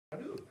I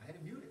knew it. I had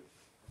to mute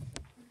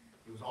it.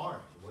 It was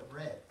orange. It wasn't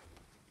red.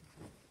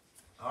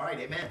 All right,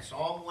 amen.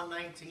 Psalm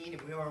 119,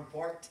 and we are in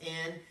part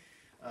 10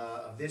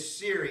 of this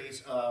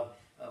series.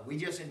 We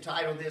just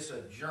entitled this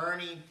A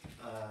Journey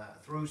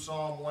through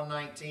Psalm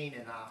 119,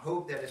 and I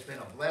hope that it's been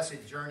a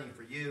blessed journey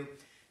for you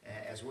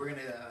as we're going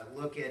to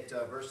look at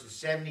verses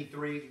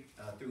 73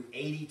 through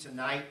 80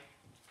 tonight.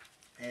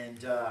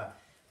 And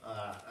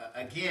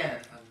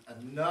again,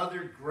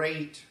 another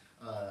great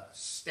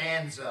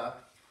stanza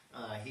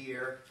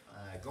here,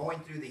 going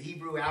through the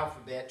Hebrew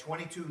alphabet,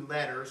 22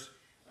 letters.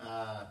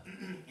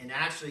 And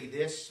actually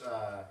this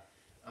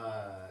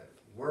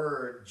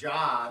word,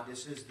 job,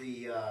 this is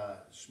the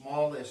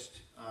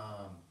smallest,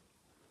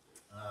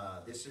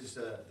 this is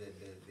the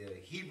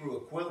Hebrew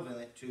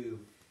equivalent to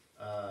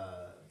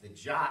the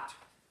jot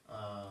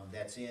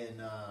that's in,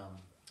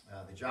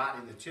 the jot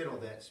and the tittle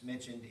that's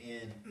mentioned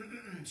in,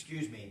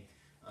 excuse me,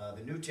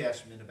 the New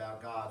Testament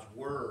about God's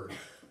Word.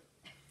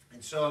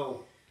 And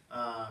so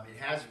it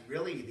has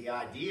really the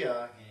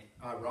idea,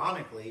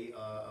 ironically,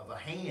 of a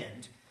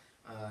hand,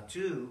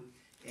 too.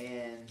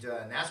 And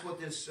that's what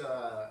this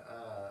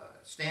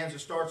stanza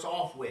starts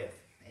off with.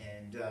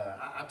 And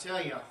I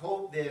tell you, I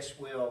hope this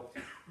will,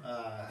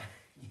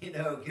 get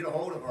a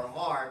hold of our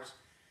hearts,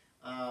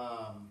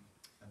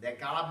 that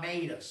God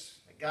made us.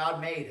 That God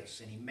made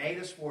us. And He made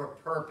us for a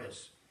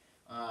purpose.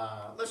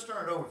 Let's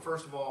turn it over,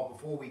 first of all,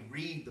 before we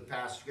read the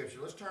passage of Scripture.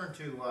 Let's turn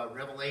to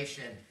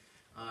Revelation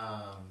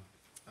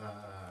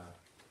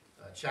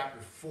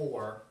chapter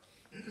 4.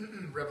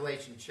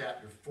 Revelation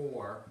chapter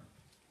 4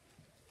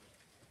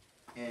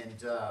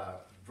 and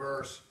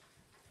verse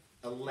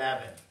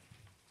 11.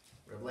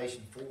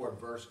 Revelation 4,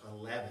 verse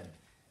 11.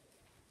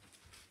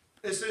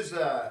 This is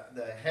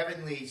the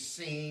heavenly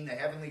scene, the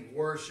heavenly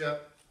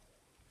worship.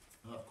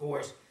 Of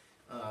course,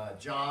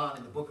 John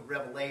in the book of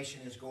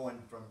Revelation is going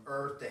from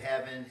earth to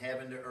heaven,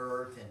 heaven to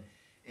earth.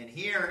 And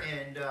here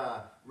in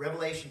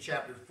Revelation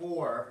chapter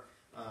 4,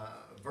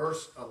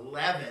 verse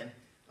 11,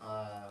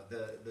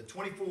 the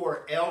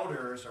 24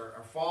 elders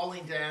are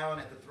falling down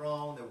at the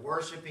throne. They're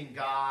worshiping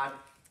God,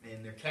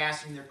 and they're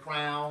casting their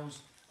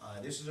crowns.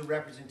 This is a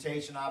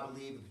representation, I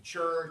believe, of the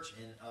church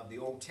and of the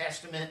Old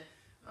Testament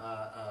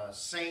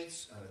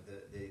saints,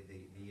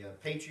 the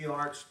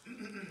patriarchs.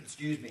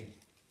 Excuse me.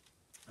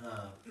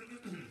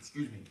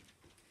 Excuse me.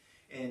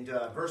 And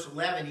verse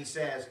 11, he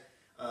says,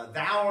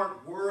 "Thou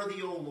art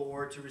worthy, O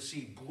Lord, to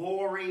receive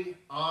glory,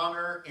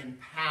 honor, and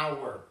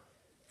power.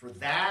 For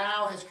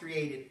thou hast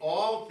created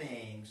all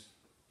things,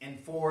 and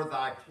for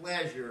thy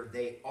pleasure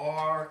they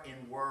are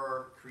and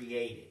were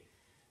created."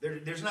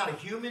 There's not a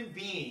human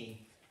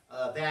being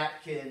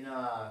that can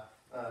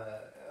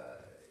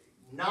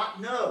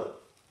not know,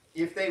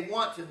 if they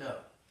want to know,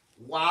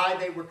 why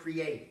they were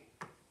created.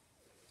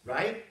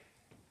 Right?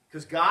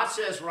 Because God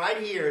says right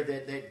here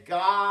that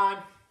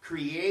God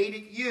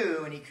created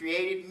you and He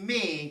created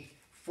me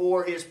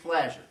for His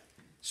pleasure.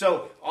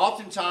 So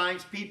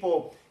oftentimes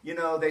people,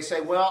 they say,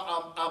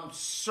 well, I'm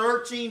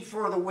searching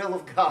for the will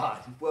of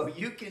God. Well,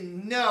 you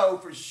can know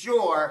for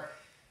sure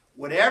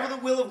whatever the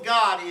will of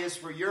God is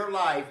for your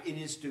life, it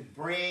is to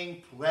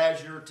bring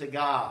pleasure to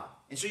God.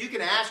 And so you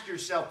can ask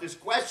yourself this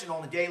question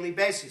on a daily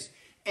basis.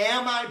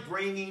 Am I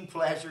bringing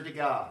pleasure to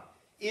God?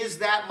 Is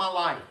that my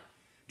life?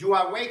 Do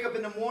I wake up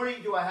in the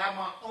morning? Do I have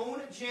my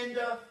own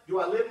agenda? Do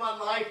I live my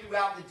life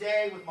throughout the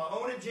day with my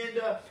own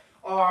agenda?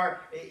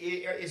 Or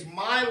is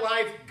my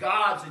life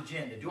God's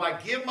agenda? Do I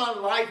give my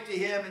life to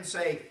Him and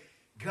say,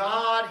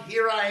 God,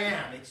 here I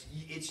am.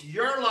 It's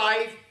your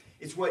life.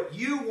 It's what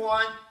you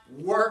want.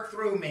 Work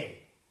through me.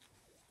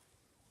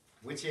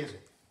 Which is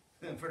it?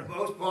 And for the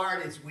most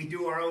part, we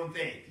do our own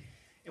thing.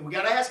 And we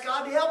got to ask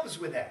God to help us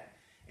with that.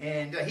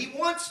 And He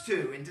wants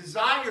to and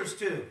desires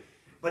to.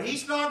 But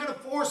He's not going to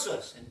force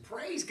us. And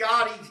praise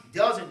God, He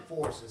doesn't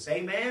force us.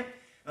 Amen?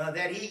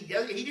 That He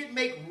didn't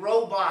make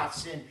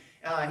robots. And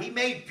He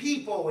made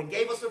people and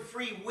gave us a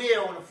free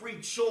will and a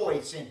free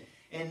choice.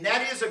 And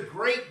that is a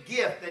great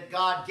gift that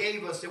God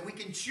gave us, that we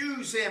can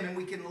choose Him and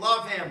we can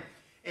love Him.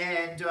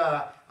 And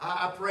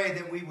I pray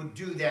that we would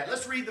do that.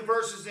 Let's read the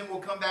verses, and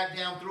we'll come back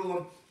down through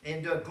them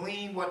and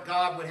glean what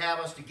God would have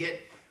us to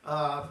get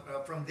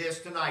from this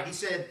tonight. He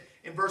said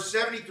in verse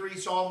 73,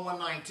 Psalm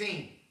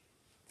 119,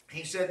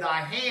 He said,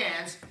 "Thy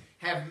hands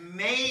have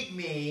made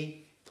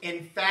me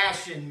and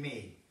fashioned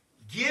me.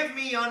 Give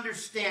me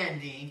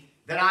understanding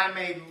that I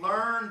may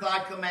learn thy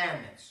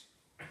commandments.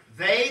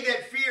 They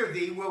that fear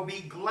thee will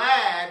be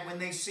glad when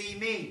they see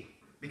me,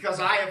 because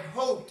I have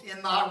hoped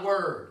in thy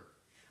word.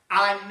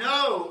 I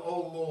know,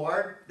 O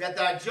Lord, that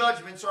thy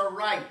judgments are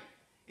right,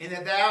 and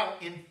that thou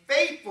in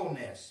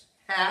faithfulness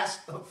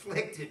hast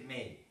afflicted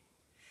me.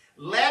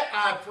 Let,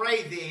 I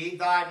pray thee,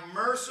 thy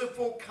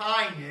merciful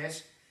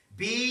kindness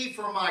be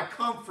for my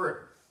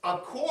comfort,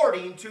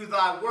 according to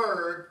thy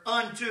word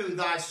unto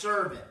thy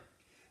servant.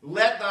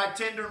 Let thy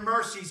tender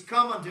mercies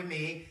come unto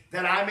me,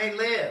 that I may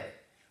live.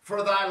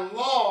 For thy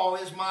law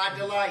is my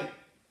delight.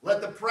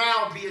 Let the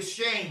proud be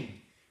ashamed,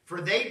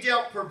 for they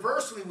dealt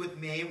perversely with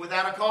me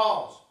without a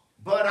cause.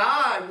 but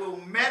I will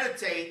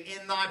meditate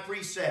in thy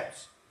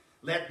precepts.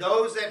 Let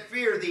those that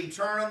fear thee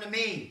turn unto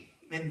me,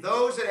 and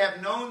those that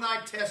have known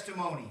thy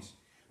testimonies.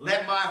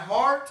 Let my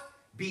heart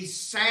be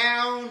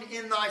sound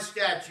in thy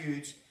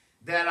statutes,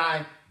 that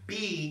I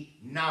be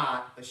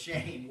not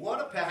ashamed. What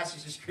a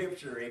passage of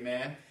Scripture,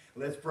 amen.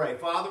 Let's pray.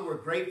 Father, we're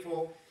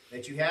grateful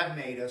that you have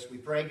made us. We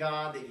pray,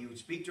 God, that you would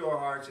speak to our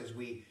hearts as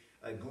we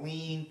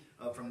glean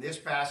from this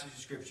passage of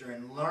Scripture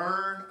and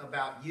learn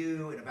about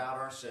you and about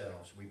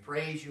ourselves. We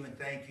praise you and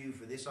thank you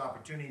for this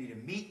opportunity to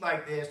meet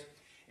like this,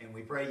 and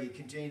we pray you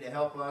continue to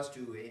help us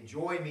to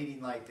enjoy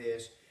meeting like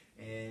this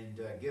and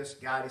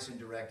guide us and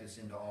direct us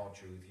into all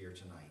truth here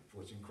tonight.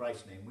 For it's in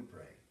Christ's name we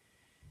pray.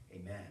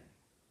 Amen.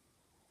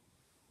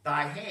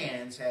 Thy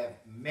hands have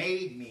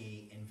made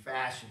me and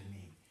fashioned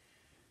me.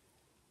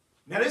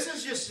 Now this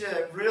is just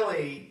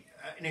really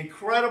an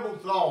incredible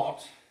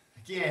thought.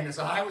 Again, as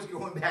I was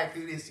going back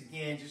through this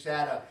again, just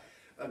had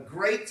a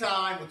great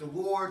time with the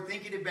Lord,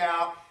 thinking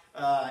about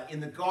in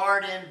the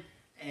garden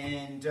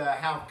and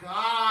how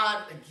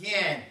God,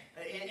 again,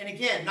 and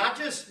again, not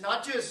just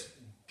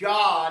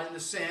God in the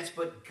sense,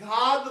 but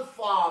God the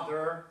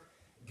Father,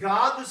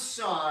 God the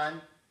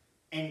Son,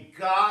 and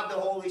God the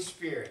Holy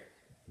Spirit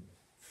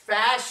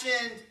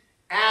fashioned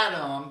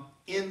Adam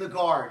in the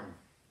garden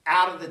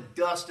out of the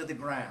dust of the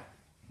ground.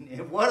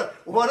 And what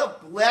a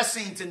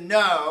blessing to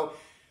know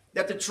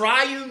that the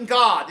triune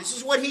God, this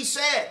is what he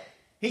said.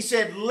 He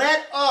said,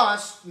 let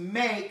us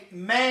make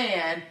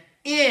man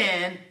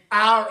in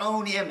our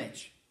own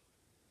image.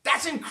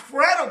 That's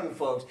incredible,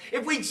 folks.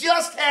 If we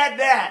just had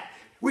that,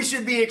 we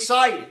should be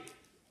excited.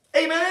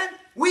 Amen?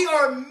 We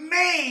are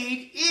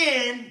made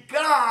in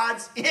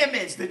God's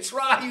image, the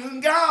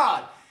triune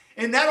God.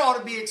 And that ought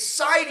to be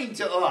exciting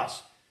to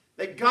us.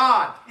 That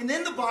God, and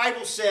then the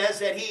Bible says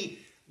that he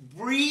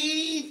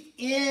breathed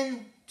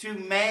into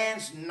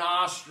man's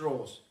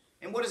nostrils.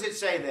 And what does it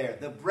say there?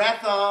 The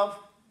breath of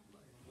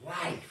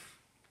life.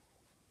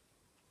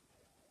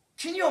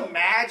 Can you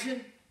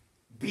imagine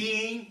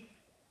being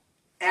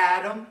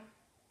Adam?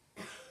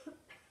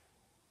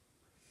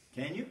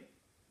 Can you?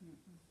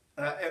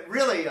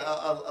 Really,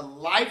 a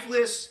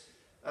lifeless,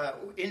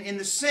 in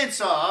the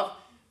sense of,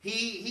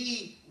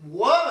 he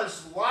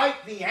was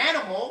like the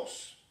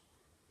animals,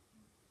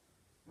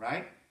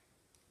 right?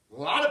 A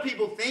lot of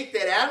people think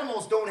that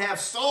animals don't have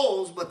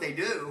souls, but they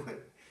do.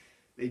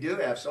 They do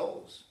have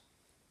souls.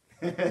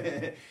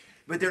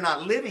 But they're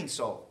not living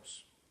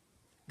souls.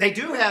 They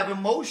do have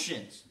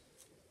emotions,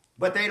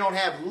 but they don't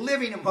have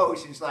living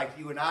emotions like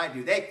you and I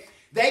do.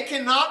 They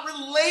cannot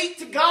relate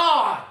to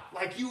God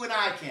like you and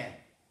I can.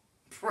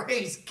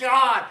 Praise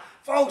God.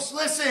 Folks,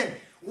 listen.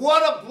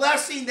 What a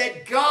blessing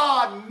that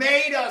God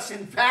made us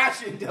and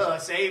fashioned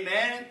us,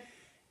 amen,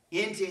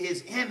 into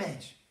his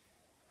image.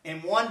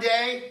 And one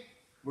day,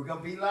 we're going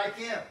to be like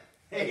him.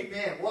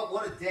 Amen.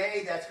 What a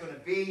day that's going to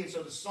be. And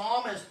so the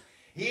psalmist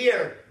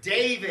here,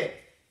 David,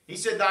 he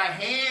said, thy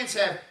hands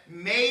have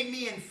made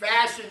me and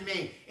fashioned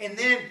me. And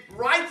then,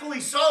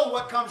 rightfully so,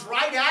 what comes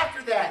right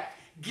after that?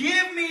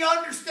 Give me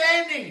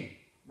understanding,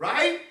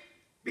 right?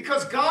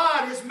 Because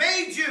God has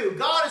made you.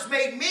 God has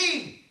made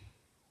me.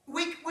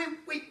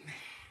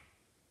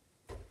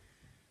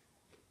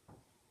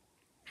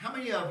 How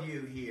many of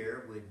you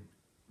here would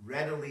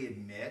readily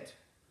admit,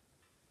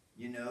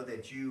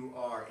 that you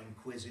are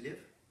inquisitive?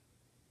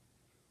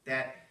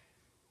 That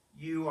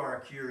you are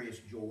a curious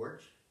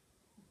George?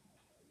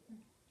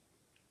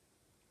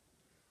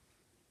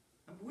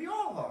 We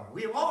all are.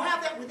 We all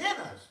have that within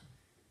us.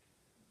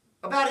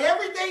 About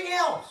everything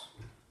else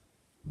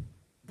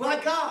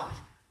but God.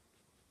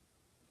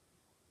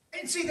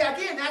 And see, that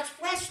again, that's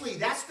fleshly.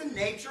 That's the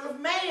nature of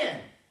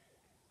man.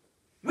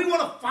 We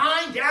want to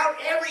find out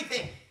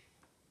everything.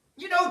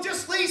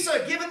 Just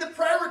Lisa giving the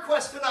prayer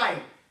request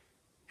tonight.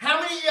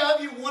 How many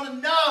of you want to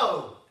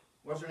know?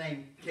 What's her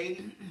name?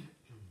 Katie?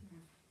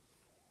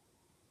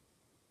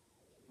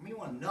 How many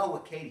want to know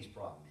what Katie's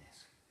problem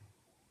is?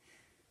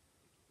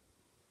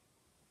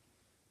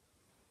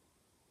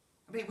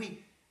 I mean,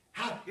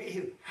 how do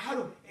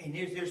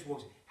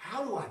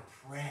I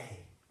pray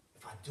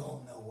if I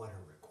don't know what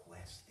her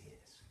request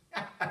is?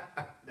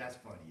 That's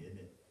funny, isn't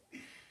it?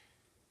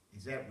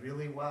 Is that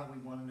really why we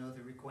want to know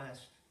the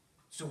request?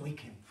 So we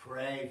can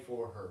pray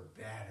for her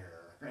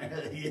better.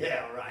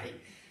 Yeah, right.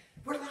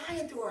 We're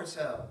lying to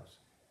ourselves.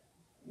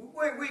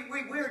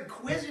 We're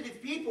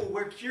inquisitive people.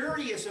 We're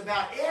curious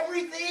about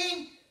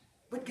everything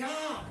but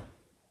God.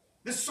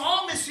 The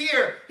psalmist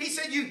here, he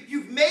said,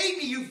 you've made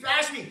me, you've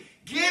fashioned me.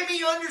 Give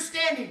me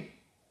understanding.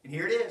 And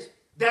here it is.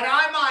 That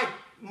I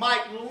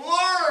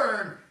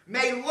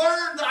may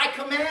learn thy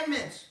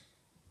commandments.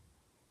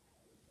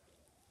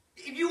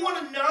 If you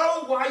want to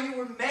know why you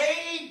were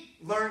made,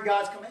 learn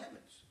God's commandments.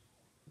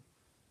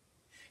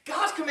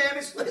 God's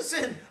commandments,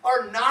 listen,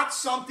 are not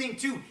something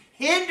to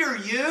hinder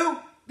you.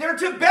 They're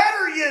to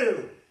better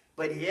you.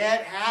 But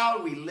yet,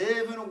 how we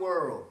live in a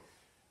world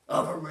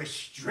of a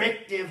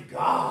restrictive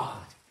God.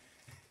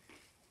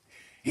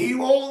 He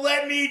won't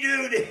let me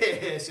do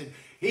this. And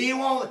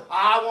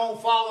I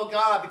won't follow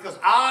God because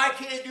I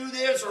can't do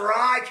this or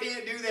I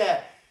can't do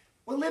that.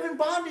 Well, live in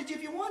bondage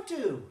if you want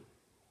to.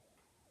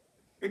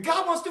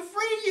 God wants to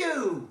free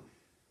you.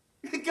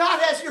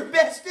 God has your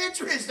best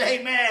interest,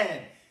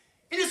 amen.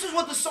 And this is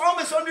what the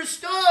psalmist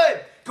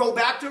understood. Go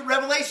back to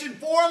Revelation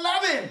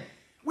 4:11.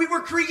 We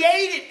were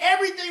created,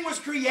 everything was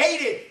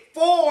created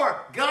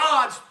for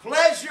God's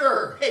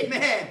pleasure,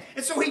 amen.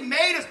 And so he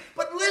made us.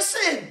 But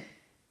listen,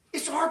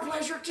 it's our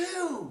pleasure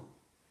too.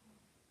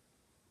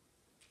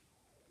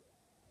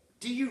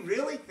 Do you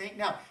really think,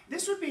 now,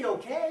 this would be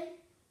okay.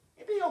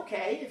 It'd be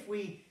okay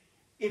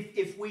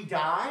if we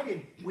died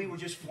and we were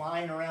just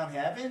flying around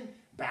heaven,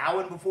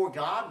 bowing before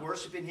God,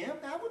 worshiping him.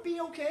 That would be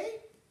okay,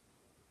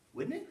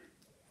 wouldn't it?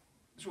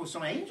 That's what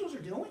some angels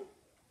are doing.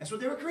 That's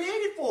what they were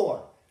created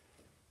for.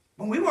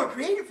 But we weren't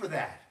created for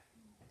that.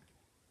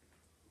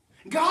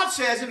 God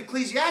says in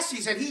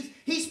Ecclesiastes that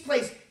he's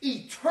placed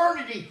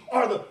eternity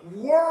or the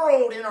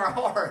world in our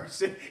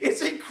hearts.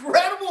 It's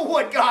incredible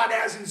what God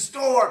has in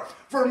store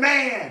for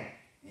man.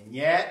 And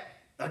yet,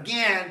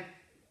 again,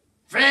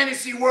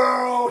 fantasy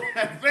world,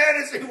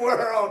 fantasy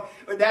world.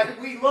 That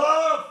we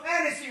love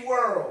fantasy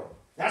world.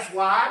 That's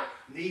why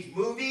these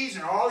movies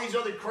and all these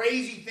other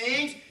crazy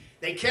things,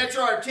 they catch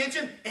our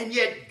attention. And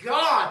yet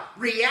God,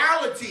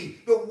 reality,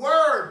 the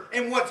Word,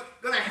 and what's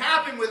going to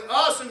happen with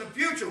us in the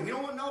future, we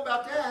don't want to know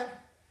about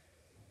that.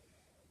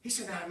 He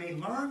said, I mean,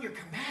 learn your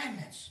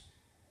commandments.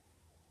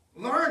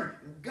 Learn,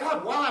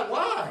 God,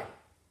 why?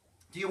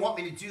 Do you want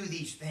me to do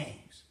these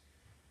things?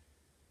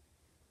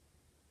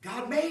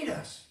 God made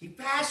us. He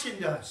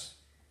fashioned us.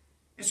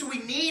 And so we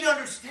need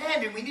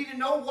understanding. We need to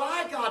know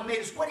why God made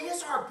us. What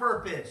is our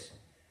purpose?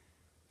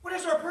 What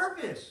is our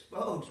purpose,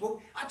 folks?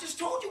 Well, I just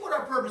told you what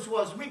our purpose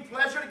was, to bring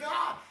pleasure to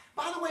God.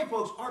 By the way,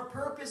 folks, our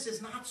purpose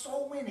is not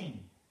soul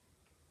winning.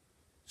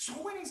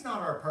 Soul winning is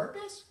not our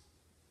purpose.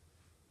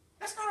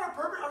 That's not our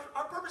purpose.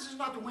 Our purpose is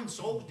not to win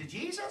souls to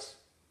Jesus.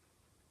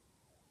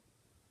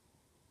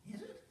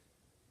 Is it?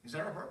 Is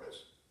that our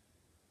purpose?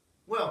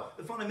 Well,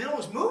 the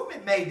fundamentalist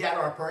movement made that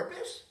our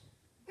purpose.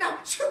 Now,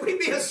 should we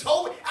be a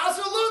soul winner?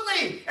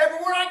 Absolutely.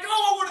 Everywhere I go,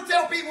 I want to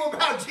tell people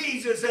about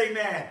Jesus.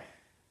 Amen.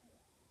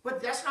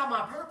 But that's not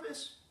my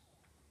purpose.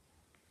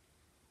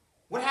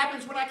 What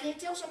happens when I can't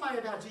tell somebody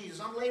about Jesus?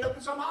 I'm laid up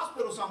in some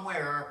hospital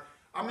somewhere, or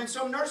I'm in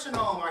some nursing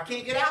home, or I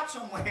can't get out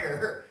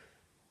somewhere.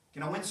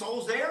 Can I win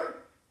souls there?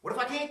 What if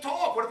I can't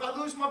talk? What if I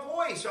lose my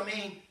voice? I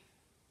mean,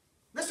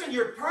 listen,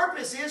 your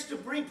purpose is to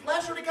bring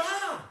pleasure to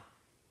God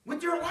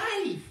with your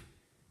life.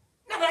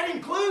 Now, that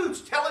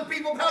includes telling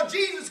people about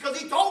Jesus because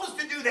he told us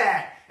to do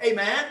that.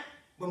 Amen.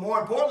 But more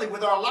importantly,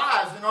 with our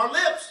lives and our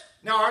lips.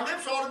 Now, our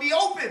lips ought to be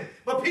open,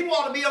 but people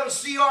ought to be able to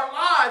see our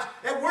lives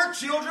that we're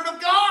children of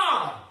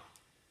God.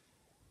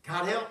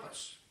 God help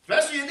us,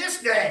 especially in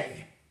this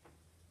day.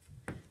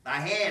 Thy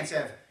hands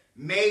have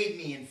made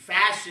me and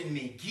fashioned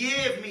me.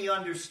 Give me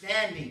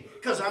understanding.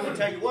 Because I'm going to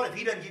tell you what, if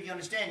he doesn't give you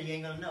understanding, you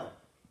ain't going to know.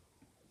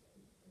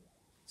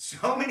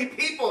 So many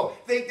people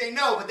think they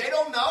know, but they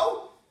don't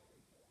know.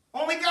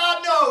 Only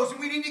God knows,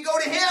 and we need to go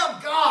to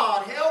him.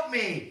 God, help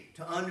me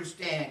to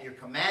understand your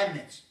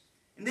commandments.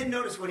 And then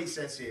notice what he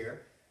says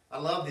here. I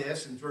love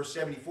this. In verse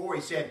 74,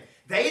 he said,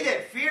 they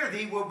that fear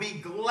thee will be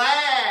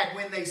glad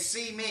when they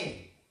see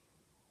me.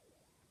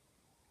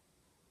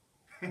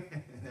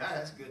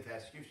 That's a good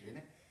passage, isn't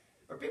it?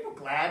 Are people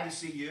glad to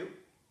see you?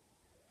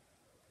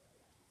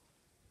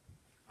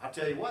 I'll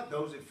tell you what,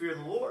 those that fear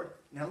the Lord.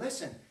 Now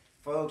listen,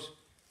 folks,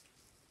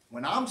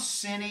 when I'm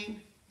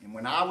sinning, and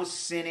when I was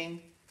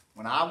sinning,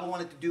 when I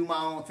wanted to do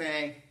my own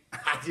thing,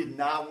 I did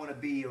not want to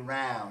be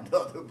around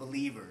other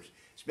believers,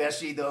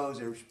 especially those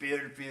that are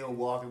spirit-filled,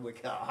 walking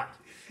with God.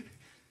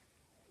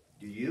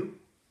 Do you?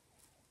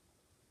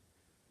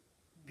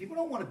 People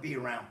don't want to be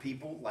around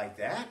people like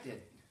that.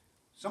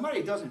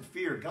 Somebody that doesn't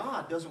fear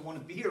God doesn't want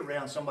to be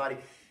around somebody.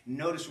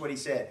 Notice what he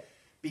said.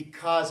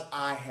 Because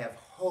I have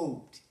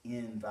hoped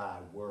in thy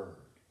word.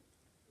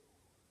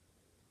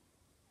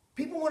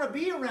 People want to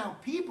be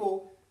around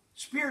people,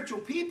 spiritual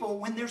people,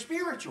 when they're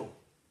spiritual.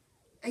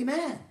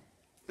 Amen.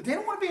 But they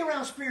don't want to be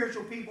around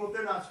spiritual people if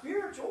they're not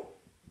spiritual.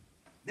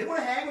 They want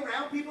to hang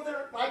around people that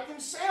are like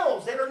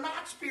themselves, that are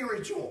not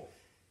spiritual.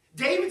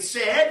 David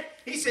said,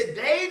 he said,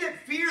 they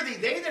that fear thee,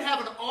 they that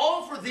have an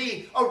awe for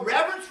thee, a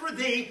reverence for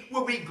thee,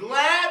 will be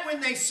glad when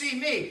they see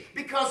me.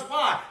 Because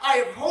why? I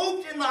have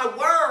hoped in thy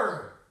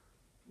word.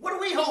 What do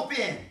we hope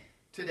in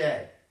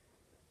today?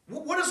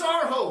 What is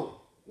our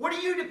hope? What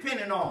are you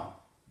dependent on?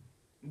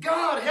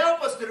 God,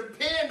 help us to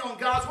depend on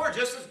God's word.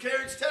 Just as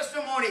Karen's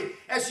testimony,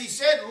 as she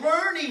said,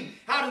 learning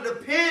how to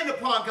depend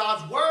upon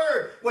God's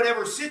word,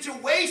 whatever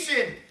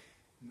situation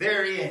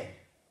they're in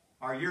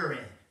or you're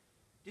in.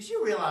 Did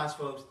you realize,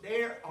 folks,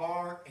 there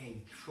are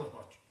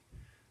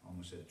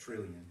almost a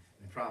trillion,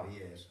 and it probably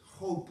is,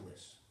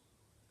 hopeless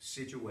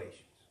situations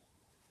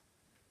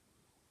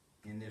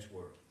in this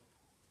world.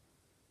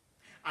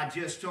 I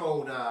just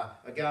told a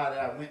guy that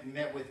I went and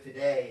met with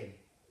today, and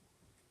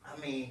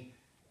I mean,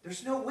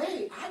 there's no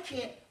way I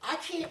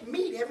can't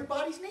meet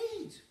everybody's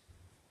needs.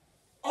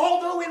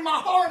 Although in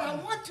my heart I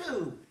want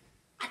to.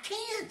 I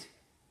can't.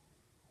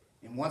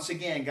 And once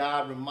again,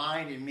 God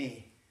reminded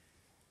me,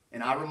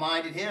 and I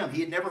reminded him.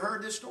 He had never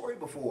heard this story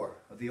before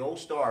of the old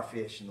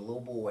starfish and the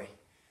little boy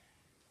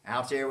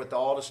out there with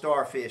all the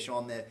starfish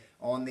on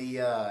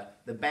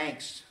the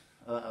banks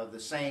of the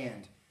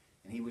sand.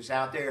 And he was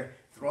out there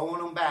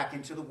throwing them back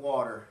into the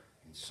water.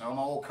 And some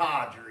old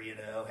codger,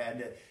 had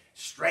to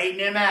straighten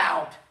him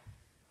out.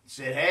 He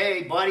said,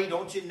 hey, buddy,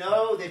 don't you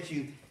know that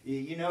you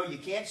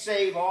can't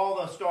save all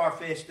the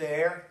starfish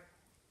there?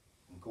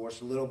 And of course,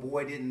 the little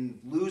boy didn't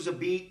lose a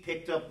beat,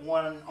 picked up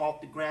one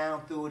off the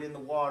ground, threw it in the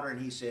water,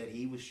 and he said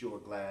he was sure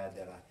glad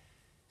that I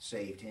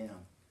saved him.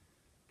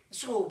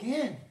 So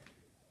again,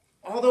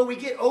 although we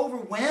get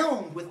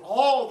overwhelmed with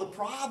all the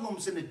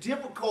problems and the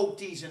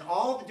difficulties and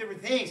all the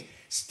different things,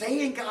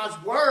 stay in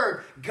God's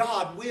Word.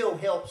 God will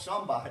help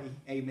somebody.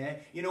 Amen.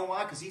 You know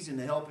why? Because he's in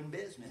the helping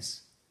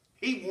business.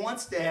 He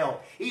wants to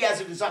help. He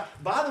has a desire.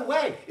 By the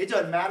way, it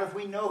doesn't matter if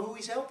we know who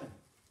he's helping.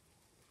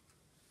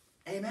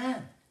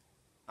 Amen.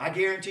 I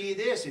guarantee you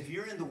this. If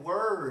you're in the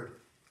Word,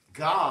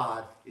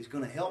 God is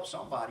going to help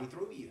somebody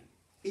through you.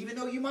 Even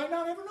though you might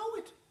not ever know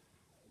it.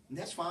 And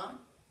that's fine.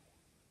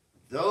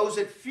 Those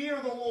that fear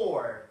the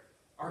Lord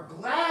are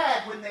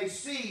glad when they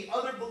see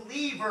other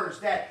believers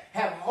that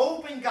have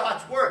hope in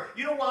God's Word.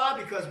 You know why?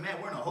 Because, man,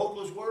 we're in a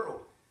hopeless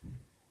world.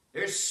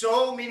 There's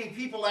so many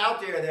people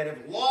out there that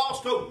have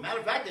lost hope. Matter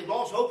of fact, they've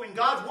lost hope in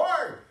God's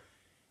Word.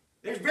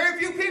 There's very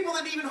few people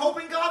that even hope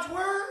in God's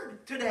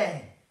Word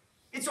today.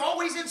 It's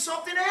always in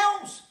something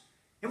else.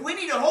 And we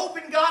need to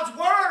hope in God's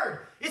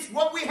Word. It's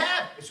what we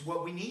have. It's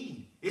what we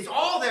need. It's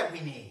all that we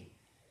need.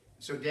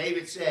 So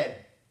David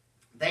said,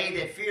 they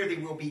that fear thee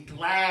will be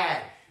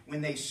glad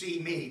when they see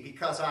me,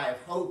 because I have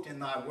hoped in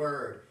thy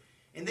word.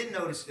 And then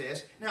notice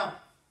this. Now,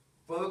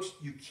 folks,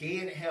 you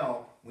can't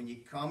help when you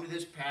come to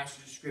this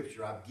passage of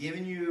Scripture. I've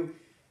given you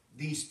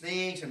these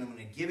things, and I'm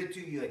going to give it to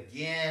you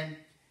again.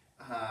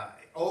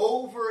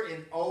 Over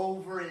and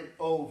over and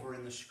over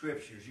in the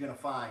Scriptures, you're going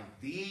to find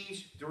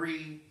these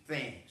three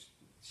things.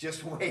 It's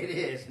just the way it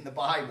is in the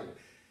Bible.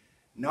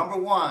 Number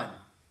one,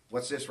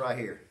 what's this right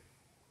here?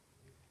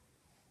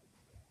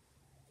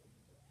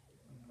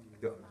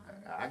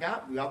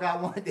 We all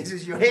got one. This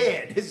is your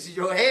head. This is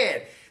your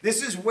head.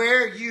 This is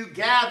where you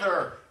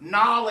gather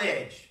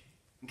knowledge.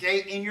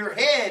 Okay? In your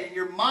head, in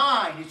your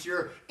mind. It's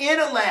your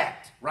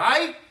intellect.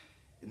 Right?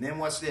 And then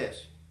what's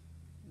this?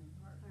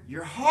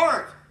 Your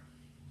heart.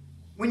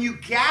 When you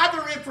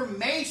gather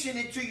information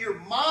into your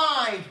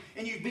mind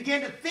and you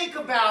begin to think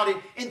about it,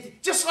 and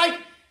just like,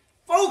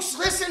 folks,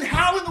 listen,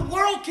 how in the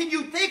world can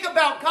you think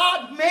about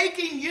God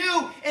making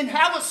you and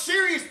have a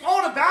serious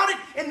thought about it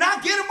and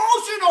not get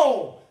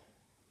emotional?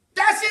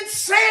 That's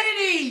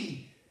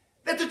insanity!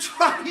 That the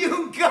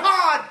triune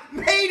God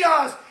made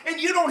us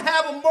and you don't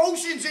have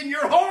emotions in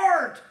your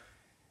heart.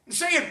 And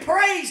saying,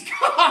 praise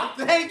God,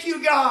 thank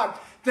you, God,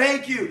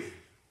 thank you.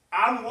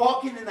 I'm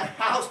walking in the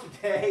house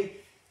today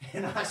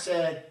and I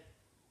said,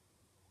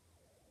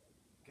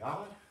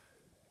 God,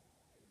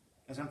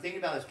 as I'm thinking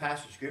about this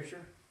passage of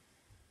Scripture,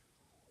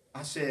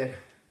 I said,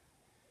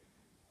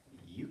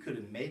 you could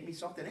have made me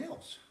something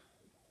else.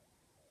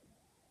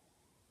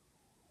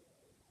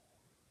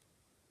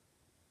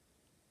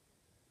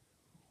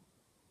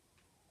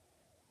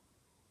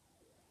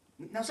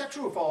 Now, is that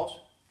true or false?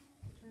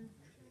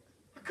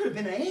 I could have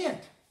been an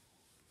ant.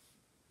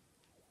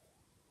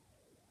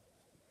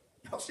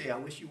 Y'all see, I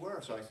wish you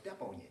were, so I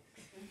step on you.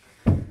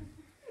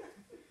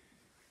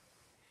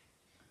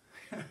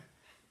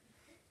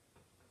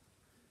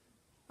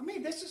 I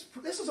mean, this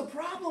is a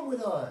problem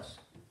with us.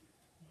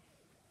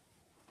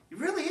 It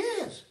really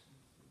is.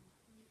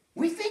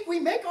 We think we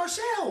make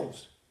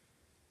ourselves.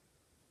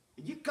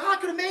 God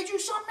could have made you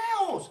something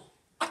else.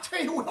 I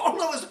tell you,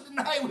 all of us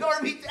tonight, we ought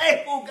to be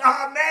thankful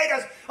God made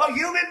us a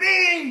human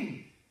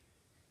being.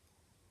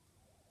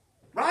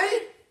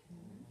 Right?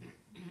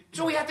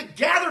 So we have to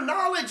gather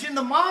knowledge in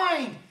the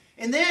mind.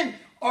 And then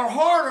our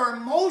heart, our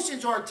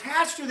emotions are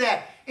attached to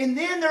that. And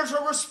then there's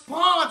a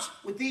response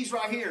with these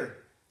right here.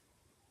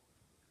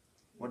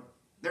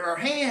 There are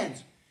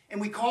hands.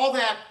 And we call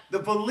that the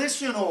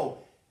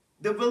volitional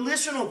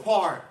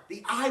part.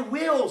 The I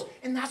wills.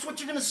 And that's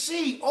what you're going to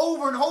see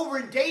over and over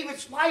in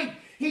David's life.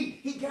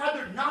 He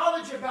gathered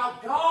knowledge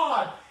about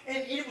God, and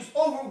it was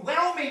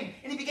overwhelming,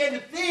 and he began to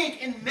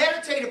think and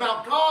meditate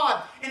about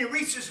God, and it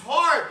reached his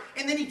heart,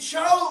 and then he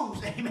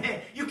chose. Amen.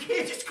 You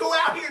can't just go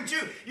out here and do.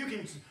 You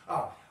can,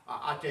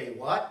 I'll tell you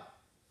what,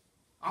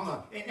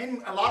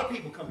 and a lot of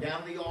people come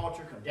down to the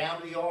altar,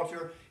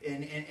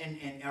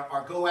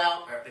 or go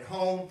out at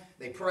home,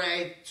 they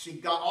pray,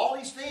 seek God, all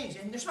these things,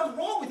 and there's nothing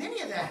wrong with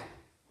any of that.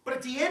 But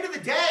at the end of the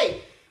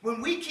day,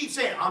 when we keep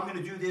saying, I'm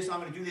going to do this,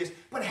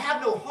 but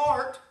have no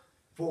heart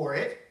for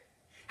it,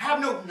 have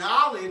no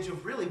knowledge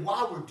of really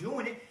why we're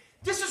doing it.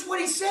 This is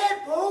what he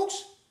said,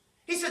 folks.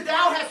 He said,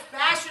 thou hast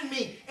fashioned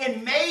me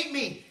and made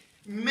me,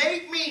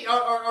 make me,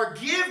 or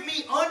give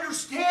me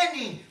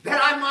understanding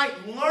that I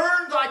might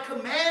learn thy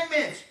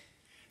commandments.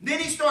 Then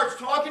he starts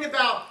talking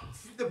about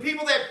the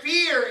people that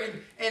fear,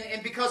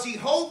 and because he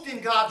hoped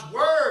in God's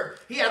word,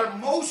 he had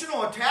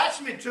emotional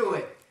attachment to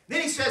it.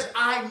 Then he says,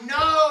 I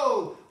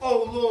know,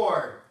 O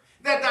Lord,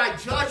 that thy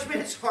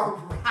judgments are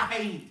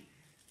right.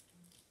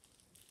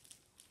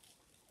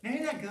 Now,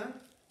 isn't that good?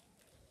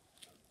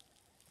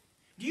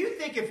 Do you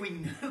think if we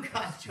knew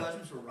God's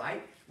judgments were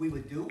right, we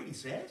would do what he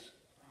says?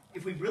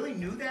 If we really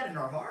knew that in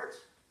our hearts?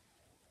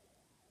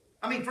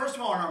 I mean, first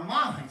of all, in our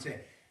minds,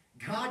 say,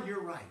 God,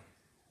 you're right.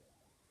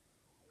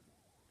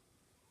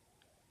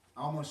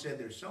 I almost said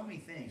there's so many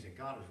things that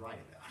God is right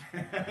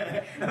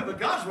about. But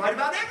God's right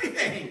about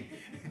everything.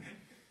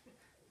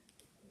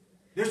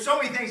 There's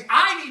so many things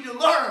I need to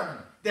learn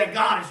that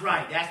God is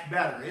right. That's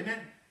better, isn't it?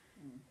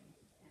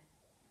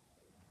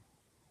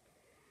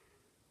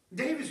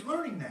 David's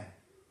learning that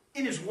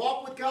in his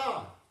walk with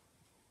God.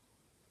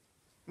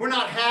 We're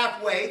not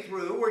halfway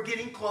through. We're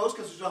getting close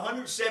because there's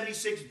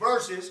 176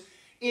 verses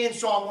in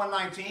Psalm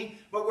 119.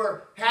 But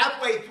we're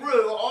halfway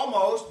through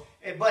almost.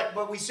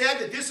 But we said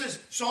that this is,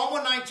 Psalm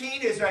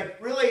 119 is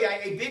really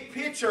a big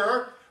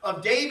picture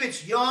of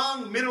David's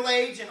young,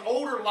 middle-aged, and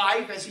older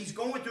life as he's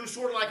going through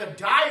sort of like a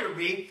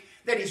diary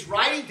that he's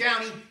writing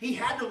down. He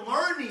had to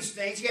learn these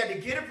things. He had to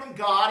get it from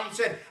God. He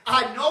said,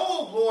 I know,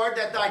 O Lord,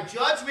 that thy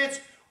judgments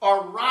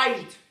are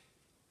right.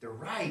 They're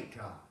right,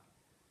 God.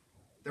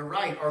 They're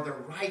right, or they're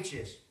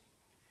righteous.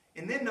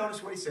 And then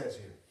notice what he says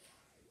here.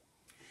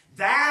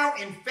 Thou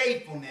in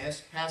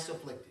faithfulness hast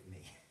afflicted me.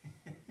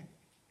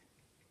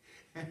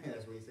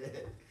 That's what he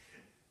said.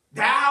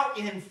 Thou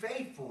in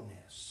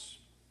faithfulness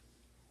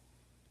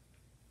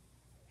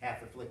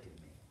hath afflicted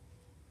me.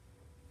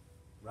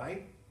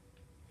 Right?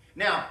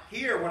 Now,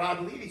 here, what I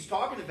believe he's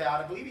talking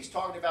about, I believe he's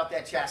talking about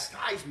that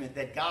chastisement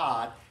that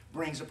God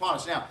brings upon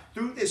us. Now,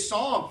 through this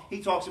psalm,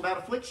 he talks about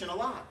affliction a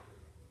lot.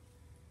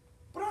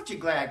 But aren't you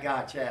glad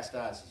God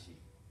chastises you?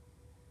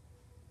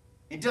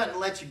 It doesn't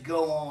let you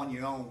go on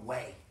your own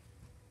way.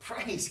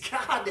 Praise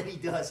God that he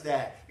does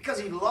that, because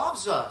he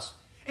loves us.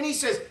 And he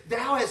says,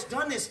 thou hast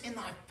done this in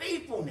thy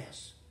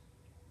faithfulness.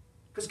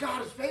 Because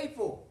God is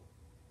faithful.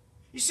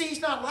 You see,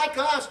 he's not like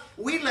us.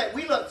 We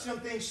let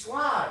some things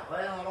slide.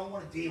 Well, I don't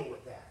want to deal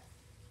with that.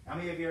 How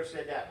many of you ever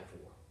said that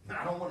before?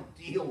 I don't want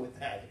to deal with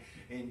that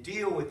and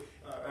deal with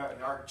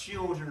our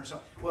children or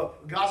something. Well,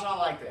 God's not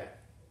like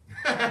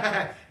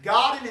that.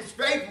 God in his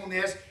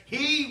faithfulness,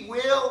 he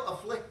will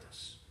afflict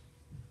us.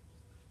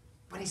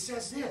 But he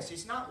says this.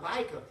 He's not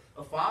like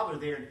a father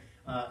there,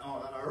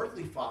 an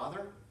earthly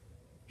father.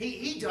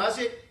 He does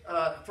it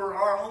for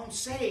our own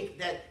sake,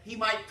 that he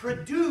might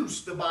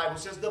produce, the Bible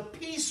says, the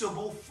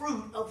peaceable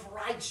fruit of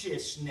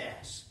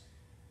righteousness.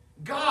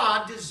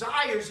 God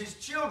desires his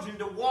children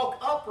to walk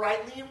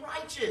uprightly and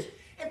righteous.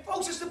 And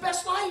folks, it's the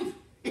best life.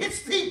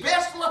 It's the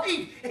best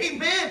life.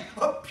 Amen.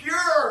 A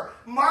pure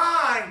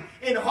mind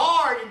and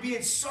heart and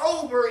being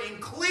sober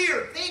and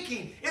clear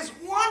thinking is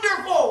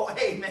wonderful.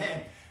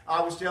 Amen.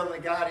 I was telling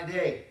a guy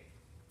today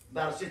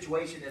about a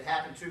situation that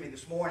happened to me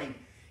this morning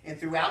and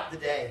throughout the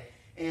day.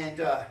 And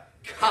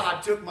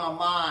God took my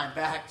mind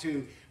back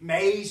to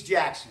Mays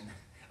Jackson,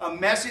 a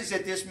message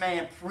that this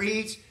man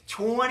preached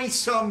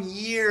 20-some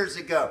years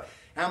ago.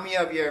 How many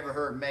of you ever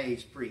heard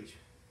Mays preach?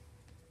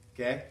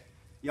 Okay?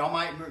 Y'all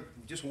might remember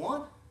just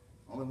one?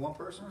 Only one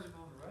person? I've heard him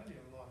on the radio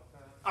a lot of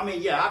times. I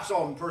mean, yeah, I've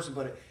saw him in person,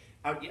 but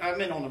I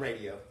meant on the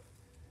radio.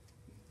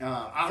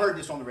 I heard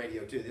this on the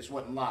radio too. This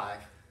wasn't live.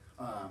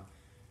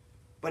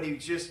 But he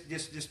just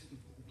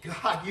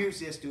God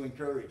used this to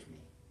encourage me.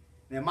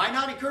 Now, it might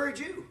not encourage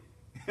you,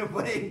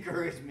 but it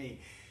encouraged me.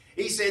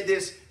 He said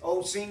this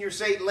old senior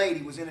saint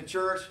lady was in a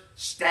church,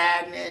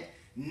 stagnant,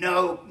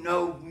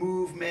 no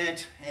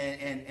movement,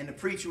 and the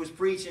preacher was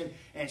preaching,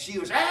 and she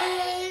was,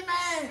 amen,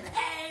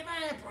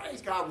 amen,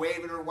 praise God,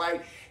 waving her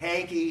white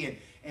hanky,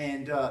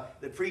 and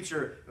the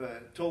preacher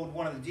told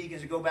one of the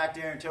deacons to go back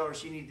there and tell her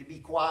she needed to be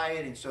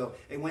quiet, and so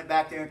they went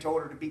back there and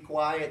told her to be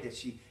quiet, that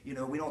she,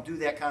 we don't do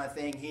that kind of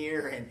thing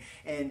here,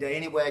 and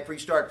anyway, I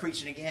started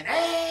preaching again,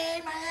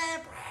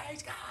 amen,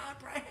 praise God,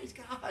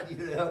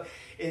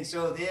 and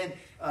so then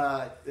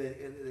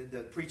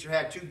the preacher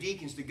had two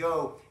deacons to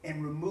go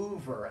and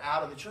remove her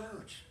out of the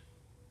church.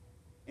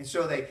 And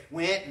so they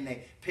went and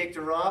they picked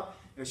her up.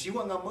 She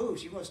wasn't going to move.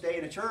 She was going to stay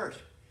in the church.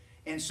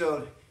 And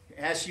so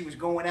as she was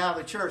going out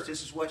of the church,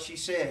 this is what she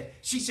said.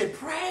 She said,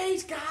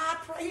 praise God,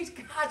 praise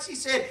God. She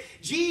said,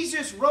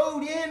 Jesus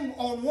rode in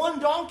on one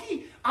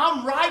donkey.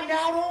 I'm riding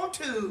out on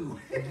two.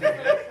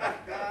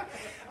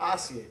 I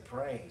said,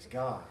 praise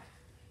God.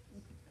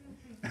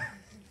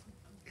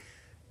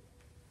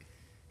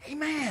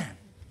 Amen.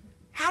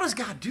 How does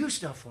God do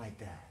stuff like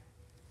that?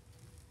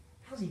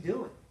 How does he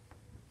do it?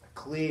 A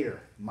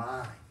clear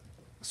mind,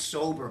 a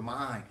sober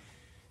mind.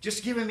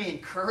 Just giving me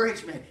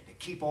encouragement to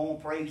keep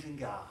on praising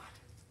God.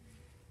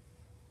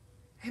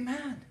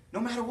 Amen.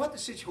 No matter what the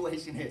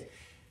situation is.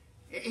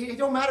 It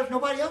don't matter if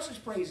nobody else is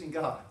praising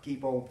God.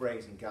 Keep on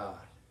praising God.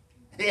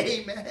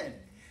 Amen.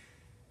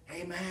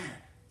 Amen.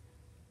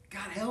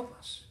 God help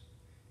us.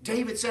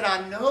 David said,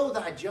 I know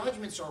thy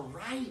judgments are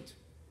right.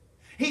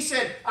 He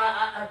said,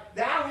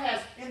 thou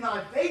hast in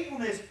thy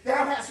faithfulness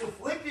thou hast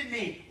afflicted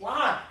me.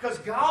 Why? Because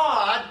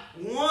God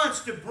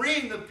wants to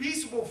bring the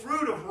peaceable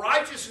fruit of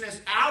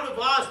righteousness out of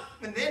us.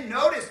 And then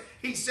notice,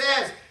 he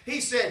said,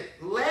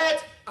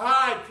 let,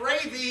 I pray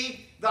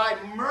thee, thy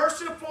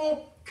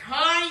merciful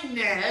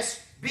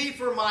kindness be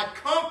for my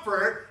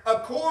comfort,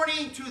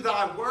 according to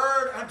thy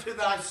word unto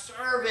thy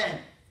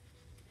servant.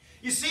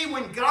 You see,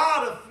 when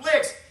God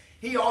afflicts,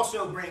 he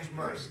also brings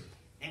mercy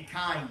and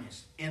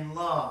kindness and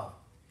love.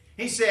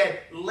 He said,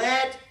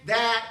 let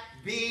that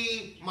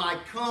be my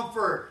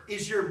comfort,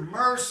 is your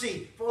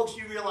mercy. Folks,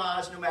 you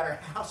realize no matter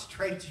how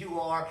straight you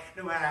are,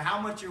 no matter how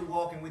much you're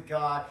walking with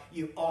God,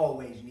 you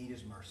always need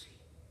his mercy.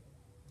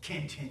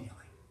 Continually.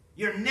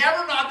 You're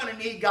never not going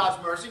to need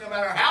God's mercy, no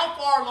matter how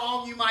far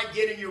along you might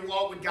get in your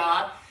walk with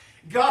God.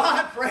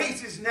 God,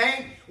 praise his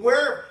name.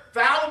 We're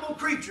fallible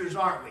creatures,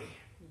 aren't we?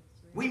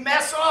 We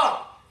mess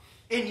up.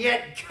 And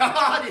yet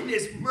God in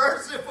his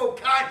merciful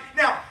kind.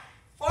 Now,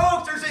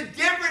 folks, there's a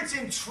difference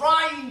in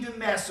trying to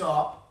mess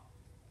up,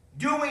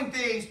 doing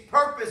things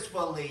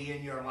purposefully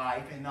in your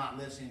life and not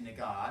listening to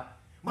God,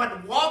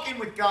 but walking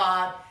with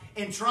God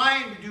and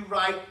trying to do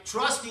right,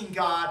 trusting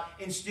God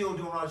and still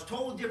doing right. There's a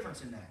total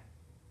difference in that.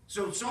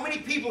 So many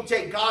people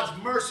take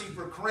God's mercy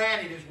for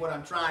granted is what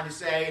I'm trying to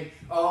say. And,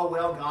 oh,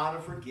 well, God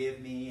will forgive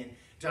me. And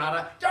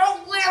da-da.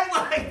 Don't live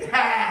like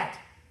that.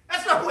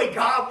 That's not the way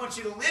God wants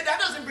you to live. That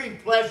doesn't bring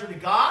pleasure to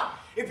God.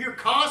 If you're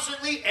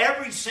constantly,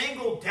 every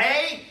single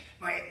day,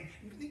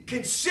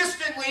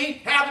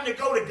 consistently having to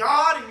go to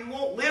God and you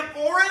won't live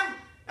for him,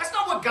 that's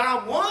not what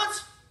God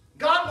wants.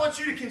 God wants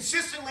you to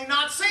consistently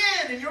not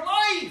sin in your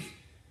life.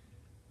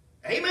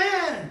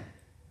 Amen.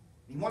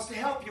 He wants to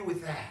help you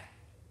with that.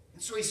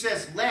 And so he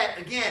says, let,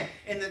 again,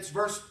 and it's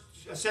verse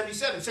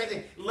 77, same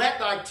thing. Let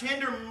thy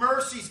tender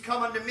mercies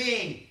come unto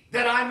me,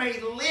 that I may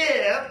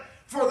live,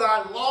 for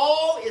thy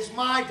law is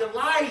my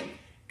delight.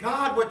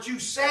 God, what you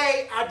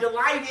say, I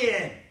delight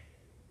in.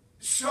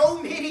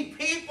 So many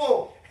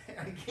people,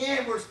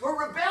 again,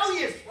 we're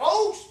rebellious,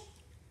 folks.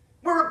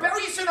 We're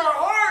rebellious in our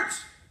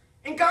hearts.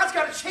 And God's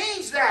got to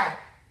change that.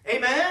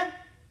 Amen?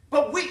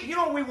 But you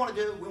know what we want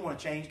to do? We want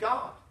to change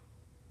God.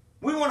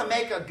 We want to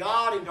make a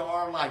God into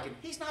our liking.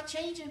 He's not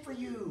changing for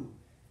you.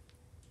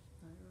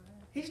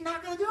 He's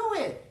not going to do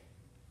it.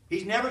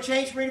 He's never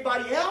changed for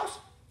anybody else.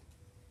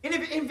 And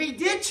if he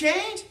did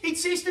change, he'd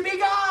cease to be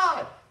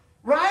God.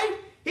 Right?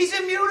 He's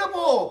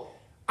immutable.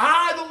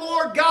 I, the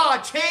Lord God,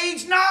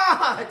 change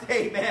not.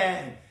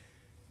 Amen.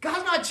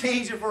 God's not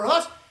changing for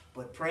us,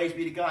 but praise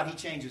be to God, he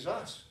changes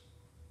us.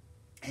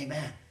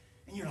 Amen.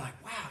 And you're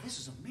like, wow, this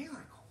is a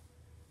miracle.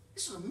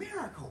 This is a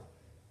miracle.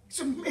 It's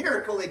a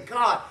miracle that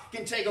God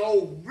can take an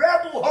old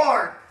rebel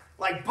heart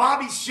like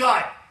Bobby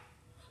Shutt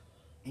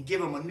and give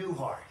him a new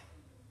heart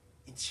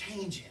and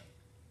change him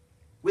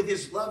with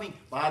his loving.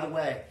 By the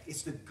way,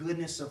 it's the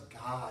goodness of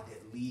God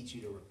that leads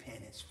you to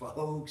repentance,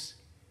 folks.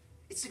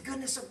 It's the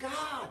goodness of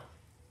God.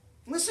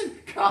 Listen,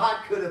 God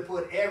could have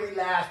put every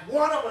last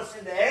one of us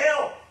into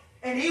hell,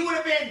 and he would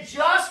have been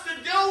just to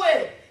do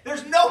it.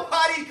 There's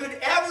nobody who could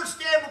ever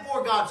stand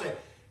before God and say,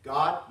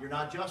 God, you're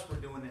not just for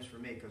doing this for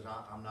me because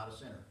I'm not a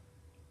sinner.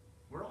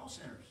 We're all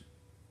sinners.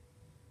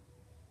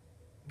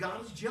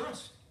 God is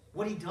just.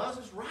 What he does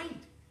is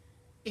right.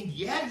 And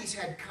yet he's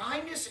had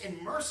kindness and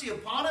mercy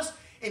upon us.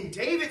 And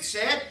David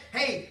said,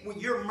 hey, when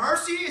your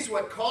mercy is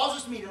what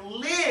causes me to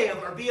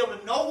live or be able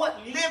to know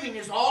what living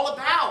is all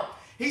about.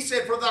 He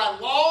said, for thy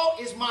law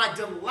is my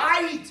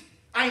delight.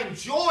 I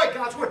enjoy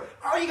God's word.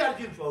 All you got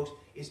to do, folks,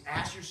 is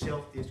ask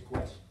yourself this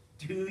question.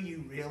 Do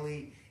you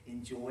really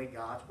enjoy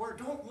God's word?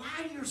 Don't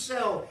lie to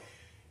yourself.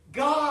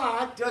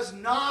 God does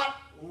not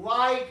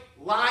like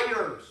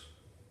liars.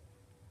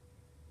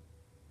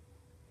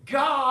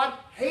 God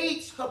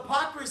hates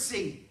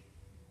hypocrisy.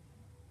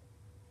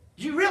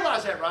 You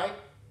realize that, right?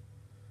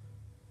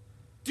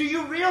 Do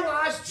you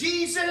realize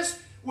Jesus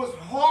was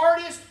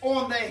hardest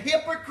on the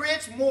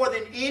hypocrites more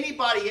than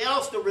anybody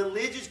else, the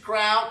religious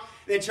crowd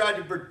that tried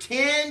to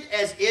pretend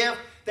as if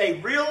they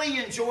really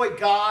enjoyed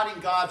God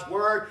and God's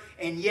word,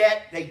 and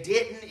yet they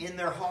didn't in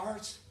their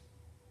hearts?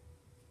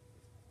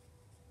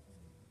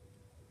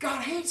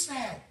 God hates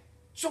that.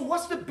 So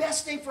what's the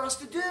best thing for us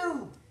to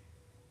do?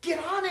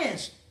 Get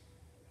honest.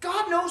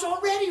 God knows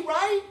already,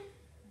 right?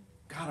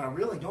 God, I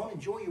really don't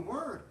enjoy your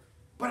word,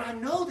 but I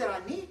know that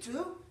I need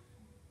to.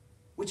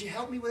 Would you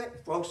help me with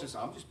it? Folks, listen,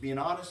 I'm just being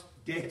honest,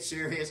 dead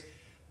serious.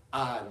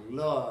 I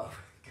love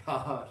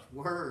God's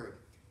word.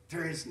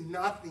 There is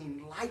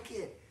nothing like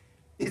it.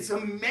 It's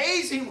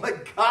amazing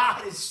what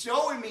God is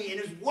showing me in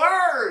his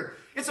word.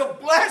 It's a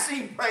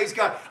blessing, praise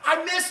God.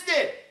 I missed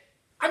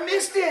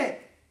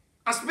it.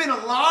 I spent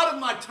a lot of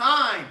my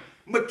time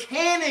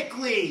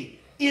mechanically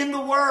in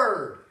the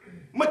word,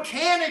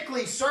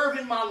 mechanically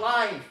serving my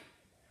life,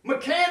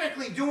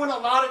 mechanically doing a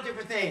lot of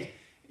different things.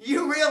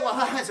 You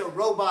realize a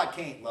robot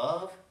can't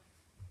love?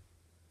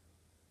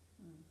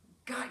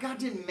 God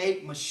didn't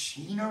make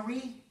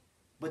machinery,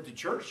 but the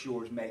church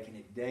sure is making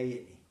it today,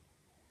 isn't he?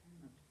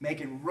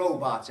 Making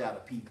robots out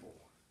of people.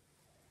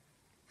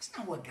 That's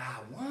not what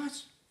God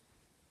wants.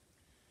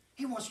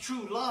 He wants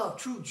true love,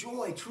 true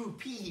joy, true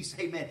peace.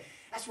 Amen.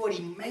 That's what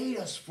he made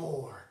us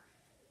for.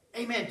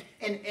 Amen.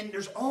 And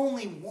there's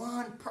only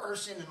one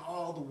person in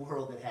all the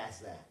world that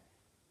has that.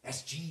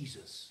 That's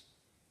Jesus.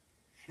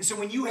 And so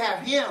when you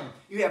have him,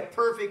 you have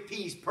perfect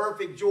peace,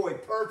 perfect joy,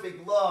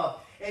 perfect love.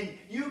 And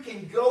you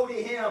can go to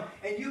him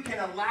and you can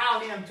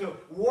allow him to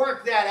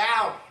work that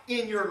out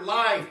in your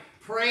life.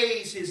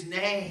 Praise his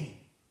name.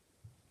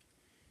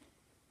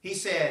 He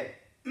said,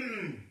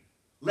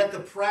 let the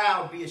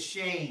proud be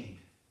ashamed,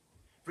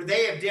 for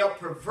they have dealt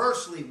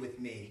perversely with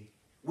me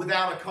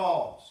without a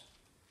cause.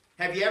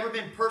 Have you ever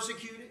been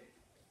persecuted?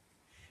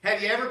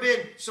 Have you ever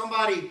been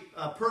somebody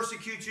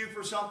persecute you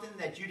for something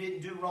that you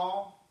didn't do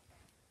wrong?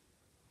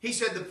 He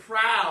said, the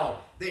proud,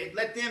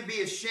 let them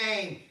be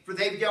ashamed, for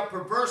they've dealt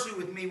perversely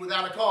with me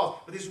without a cause.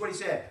 But this is what he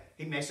said.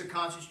 He makes a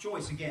conscious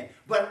choice again.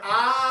 But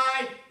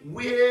I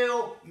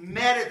will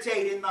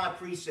meditate in thy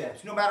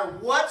precepts. No matter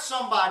what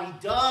somebody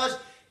does,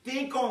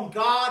 think on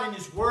God and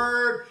his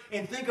word,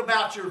 and think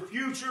about your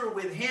future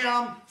with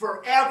him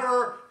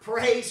forever.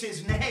 Praise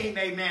his name,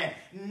 amen.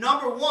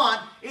 Number one,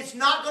 it's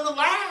not going to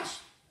last.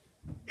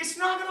 It's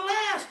not going to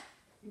last.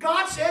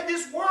 God said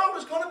this world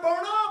is going to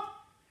burn up.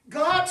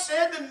 God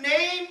said the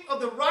name of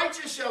the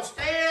righteous shall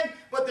stand,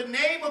 but the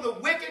name of the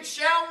wicked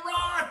shall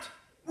rot.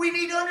 We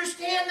need to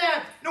understand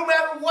that. No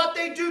matter what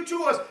they do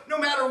to us, no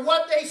matter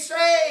what they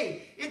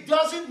say, it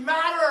doesn't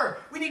matter.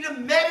 We need to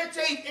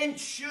meditate and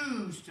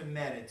choose to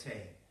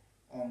meditate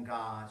on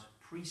God's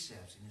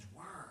precepts and his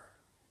word.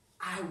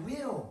 I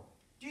will.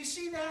 Do you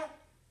see that?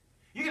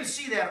 You're going to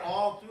see that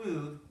all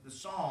through the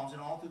Psalms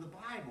and all through the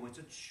Bible. It's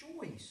a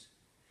choice.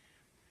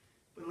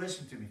 But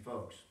listen to me,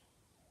 folks.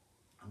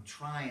 I'm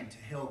trying to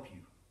help you.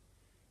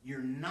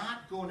 You're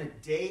not going to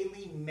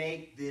daily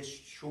make this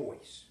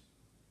choice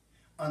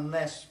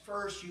unless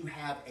first you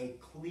have a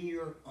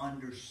clear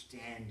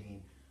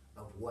understanding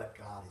of what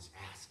God is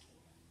asking.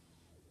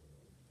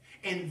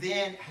 And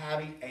then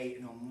having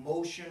an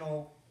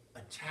emotional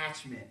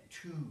attachment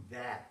to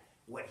that,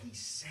 what he's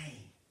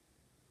saying.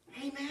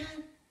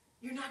 Amen?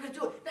 You're not going to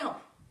do it. Now,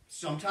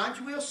 sometimes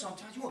you will,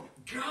 sometimes you won't.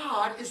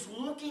 God is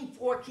looking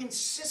for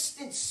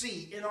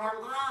consistency in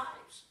our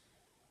lives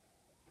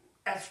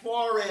as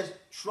far as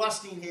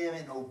trusting him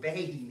and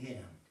obeying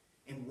him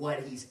in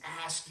what he's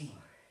asking.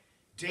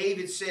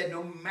 David said,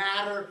 no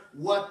matter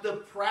what the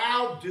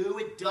proud do,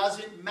 it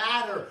doesn't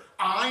matter.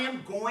 I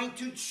am going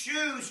to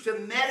choose to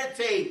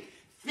meditate,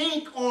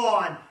 think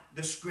on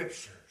the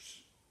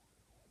scriptures.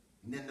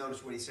 And then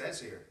notice what he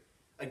says here.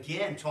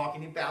 Again,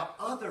 talking about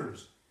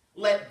others.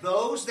 Let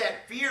those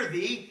that fear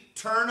thee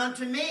turn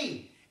unto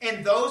me,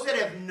 and those that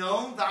have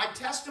known thy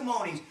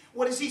testimonies.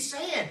 What is he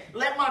saying?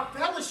 Let my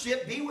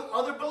fellowship be with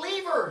other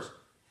believers.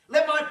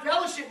 Let my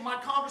fellowship, my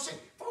conversation.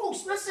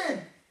 Folks,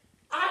 listen.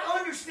 I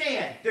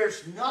understand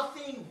there's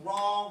nothing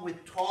wrong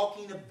with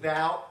talking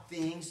about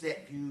things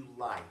that you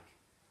like.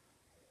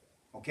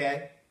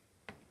 Okay?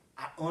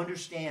 I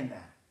understand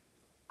that.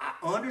 I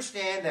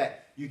understand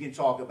that you can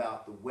talk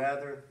about the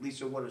weather.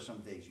 Lisa, what are some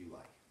things you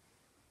like?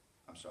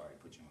 I'm sorry to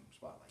put you on the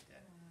spot like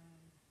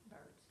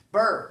that.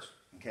 Birds.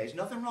 Okay, there's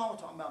nothing wrong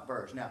with talking about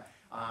birds. Now,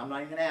 I'm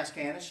not even going to ask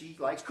Hannah. She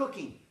likes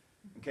cooking.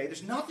 Okay,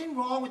 there's nothing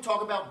wrong with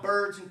talking about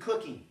birds and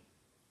cooking.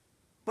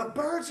 But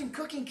birds and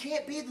cooking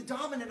can't be the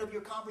dominant of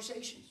your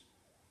conversations.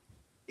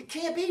 It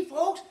can't be,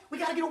 folks. We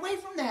got to get away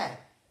from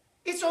that.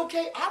 It's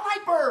okay. I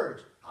like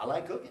birds. I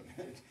like cooking.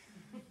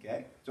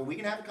 Okay, so we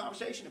can have a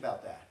conversation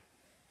about that.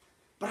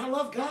 But I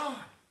love God.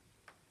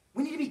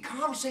 We need to be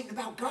conversating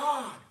about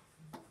God.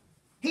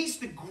 He's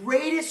the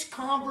greatest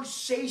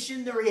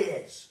conversation there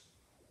is.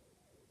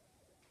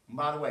 And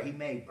by the way, he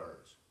made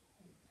birds.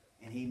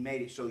 And he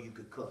made it so you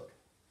could cook.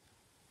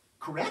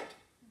 Correct?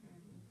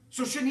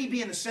 So shouldn't he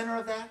be in the center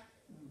of that?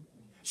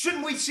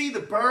 Shouldn't we see the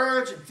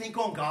birds and think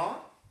on God?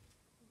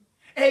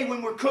 Hey,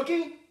 when we're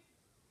cooking,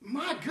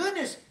 my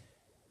goodness.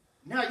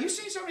 Now, you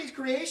see some of these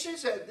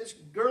creations that this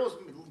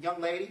young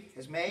lady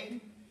has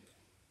made?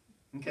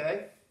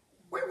 Okay?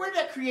 Where'd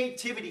that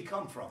creativity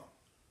come from?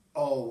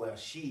 Oh, well,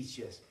 she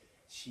just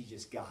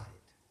got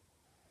it.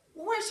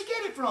 Well, where'd she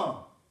get it from?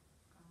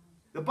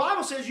 The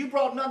Bible says you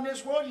brought nothing in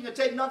this world, you're going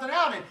to take nothing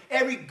out. And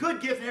every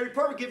good gift and every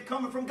perfect gift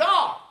coming from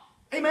God.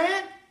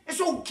 Amen? And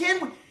so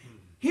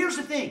here's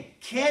the thing.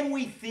 Can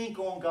we think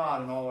on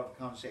God in all our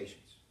conversations?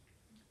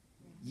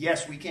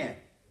 Yes, we can.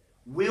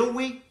 Will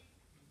we?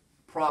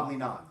 Probably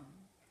not.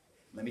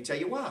 Let me tell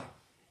you why.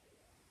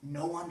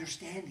 No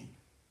understanding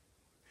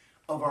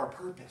of our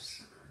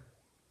purpose.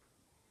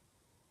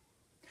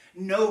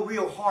 No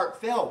real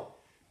heartfelt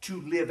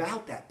to live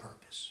out that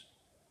purpose.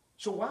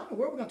 So why in the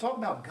world are we going to talk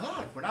about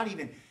God if we're not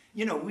even,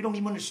 we don't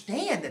even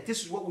understand that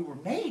this is what we were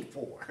made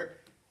for,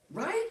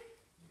 right?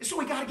 And so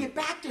we got to get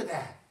back to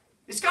that.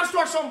 It's got to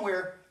start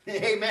somewhere,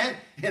 amen?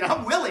 And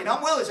I'm willing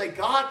to say,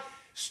 God,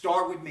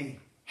 start with me.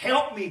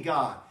 Help me,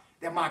 God,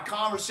 that my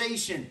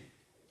conversation,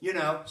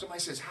 somebody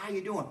says, how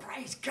you doing?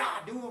 Praise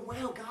God, doing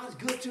well. God's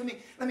good to me.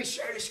 Let me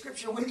share this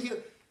scripture with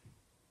you.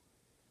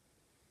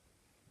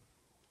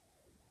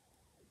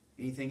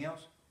 Anything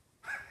else?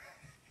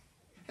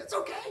 That's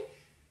okay.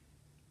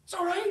 It's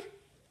all right.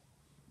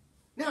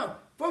 Now,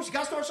 folks, you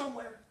got to start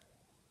somewhere.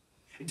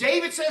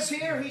 David says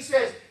here, he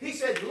says,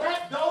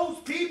 let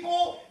those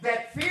people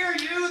that fear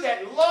you,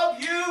 that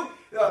love you,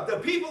 the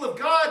people of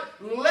God,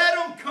 let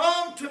them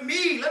come to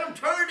me. Let them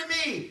turn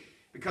to me.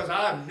 Because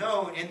I have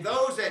known, and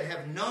those that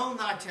have known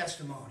thy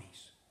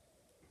testimonies.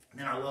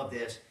 And then I love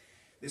this.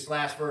 This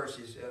last verse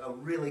is a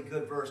really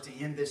good verse to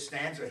end this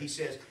stanza. He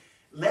says,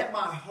 let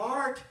my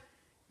heart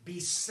be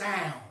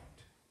sound.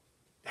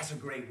 That's a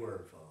great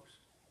word, folks.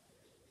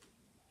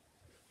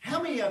 How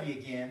many of you,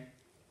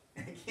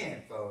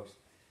 again, folks,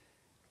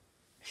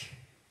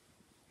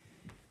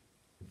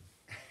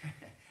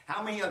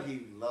 how many of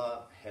you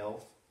love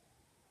health?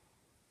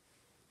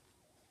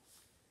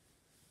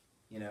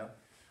 You know,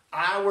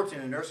 I worked in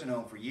a nursing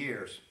home for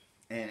years,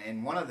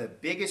 and one of the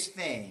biggest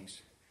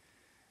things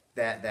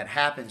that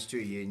happens to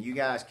you, and you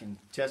guys can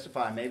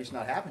testify, maybe it's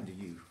not happened to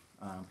you,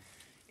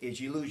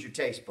 is you lose your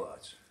taste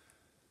buds,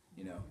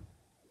 you know,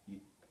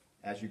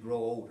 as you grow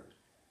older.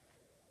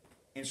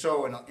 And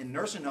so in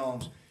nursing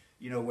homes,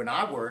 you know, when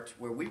I worked,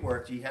 where we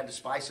worked, you had to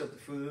spice up the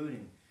food,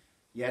 and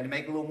you had to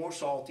make it a little more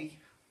salty,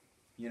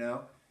 you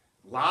know.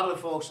 A lot of the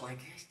folks like,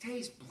 this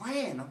tastes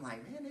bland. I'm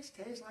like, man, this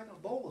tastes like a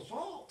bowl of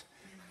salt.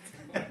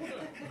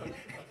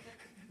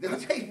 It don't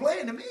taste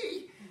bland to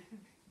me.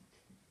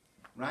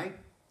 Right?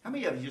 How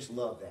many of you just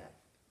love that?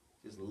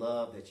 Just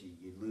love that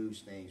you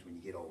lose things when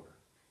you get older?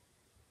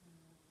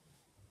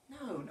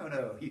 No.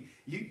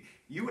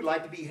 You would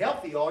like to be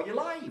healthy all your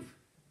life.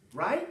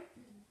 Right?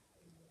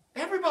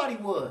 Everybody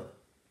would.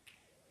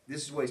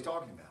 This is what he's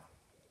talking about.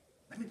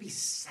 Let me be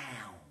sound.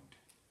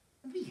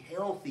 Let me be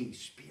healthy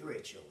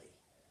spiritually.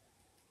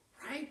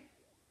 Right?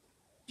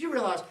 Do you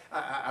realize,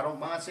 I don't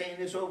mind saying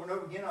this over and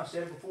over again, I've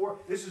said it before,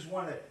 this is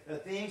one of the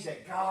things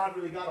that God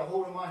really got a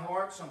hold of my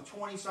heart some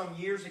 20-some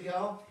years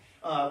ago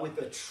with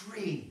a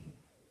tree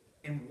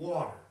and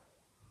water.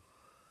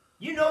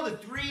 You know the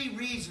 3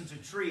 reasons a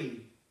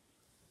tree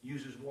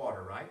uses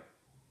water, right?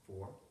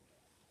 4.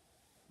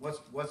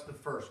 What's the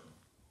first one?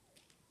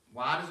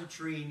 Why does a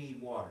tree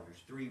need water?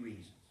 There's 3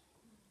 reasons.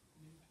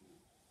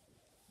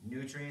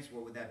 Nutrients,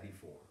 what would that be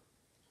for?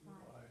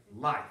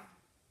 Life.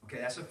 Okay,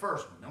 that's the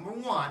first one. Number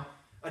 1,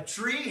 a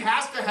tree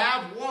has to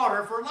have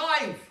water for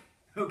life.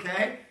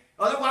 Okay?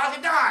 Otherwise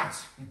it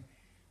dies.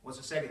 What's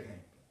the second thing?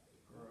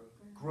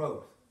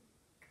 Growth.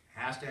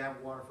 Has to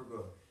have water for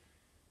growth.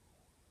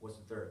 What's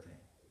the third thing?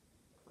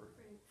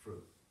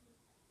 Fruit.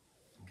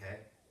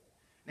 Okay?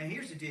 Now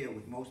here's the deal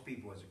with most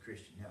people as a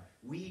Christian. Now,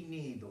 we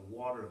need the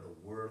water of the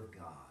Word of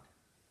God.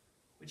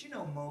 But you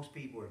know most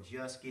people are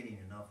just getting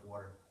enough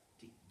water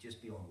to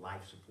just be on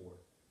life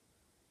support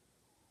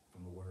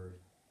from the Word.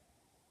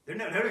 They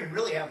don't even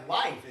really have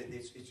life.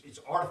 It's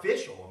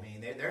artificial. I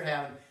mean, they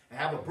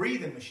have a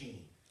breathing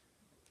machine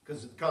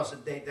because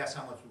that's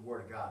how much the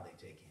Word of God they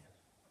take in.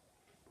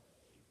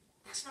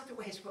 That's not the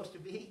way it's supposed to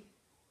be.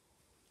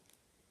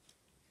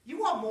 You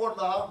want more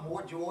love,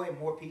 more joy, and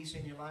more peace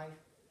in your life?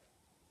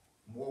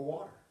 More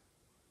water.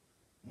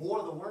 More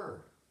of the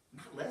Word,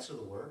 not less of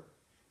the Word.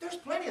 There's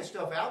plenty of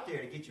stuff out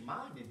there to get your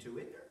mind into,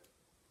 isn't there?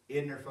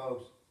 Isn't there,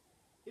 folks?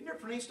 Isn't there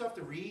plenty of stuff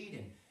to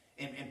read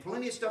and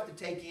plenty of stuff to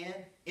take in?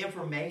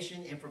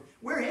 Information.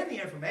 We're in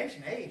the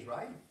information age,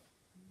 right?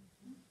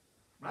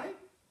 Right?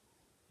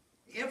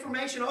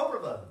 Information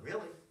overload,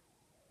 really.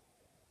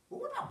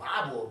 Well, what about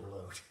Bible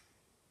overload?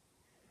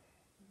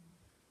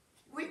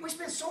 We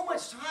spend so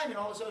much time in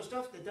all this other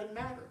stuff that doesn't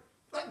matter.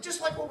 Just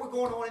like what we're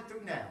going on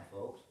through now,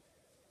 folks.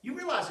 You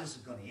realize this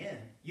is going to end.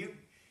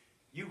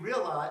 You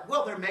realize,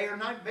 well, there may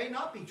not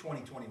be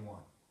 2021.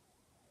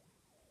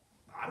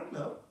 I don't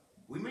know.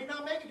 We may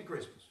not make it to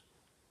Christmas.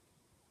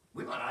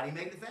 We might not even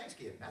make it to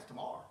Thanksgiving. That's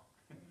tomorrow.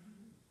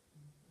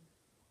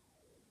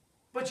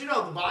 But you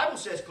know, the Bible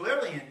says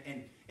clearly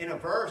in a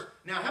verse.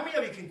 Now, how many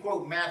of you can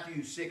quote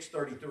Matthew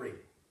 6:33?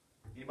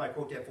 Anybody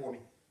quote that for me?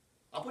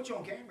 I'll put you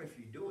on camera if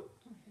you do it.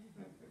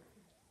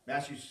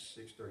 Matthew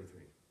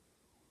 6:33.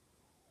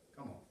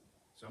 Come on.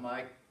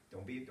 Somebody,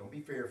 don't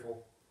be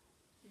fearful.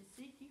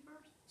 Seek ye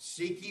first.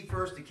 Seek ye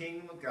first the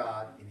kingdom of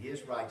God and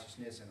his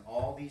righteousness, and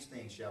all these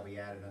things shall be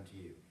added unto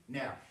you.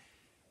 Now,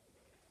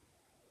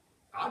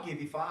 I'll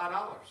give you $5.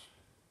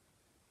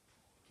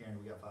 Karen,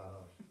 we got $5.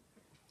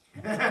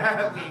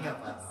 We ain't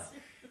got $5.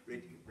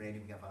 Randy,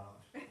 we got $5.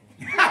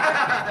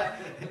 How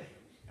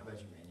about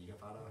you, Randy? You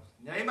got $5?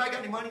 Now, anybody got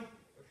any money?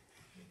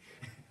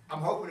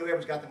 I'm hoping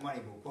whoever's got the money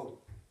will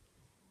quote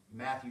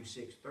Matthew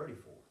 6:34.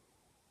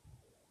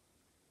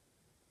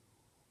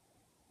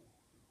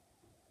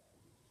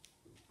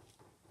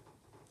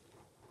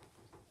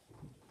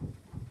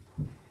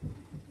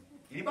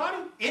 Anybody?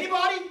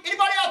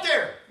 Anybody out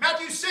there?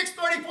 Matthew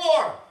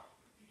 6:34.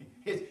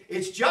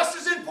 It's just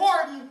as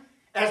important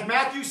as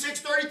Matthew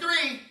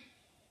 6:33.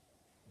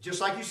 Just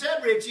like you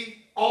said,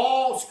 Richie,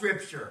 all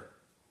Scripture.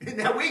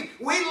 Now we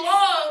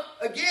love,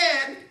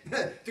 again,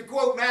 to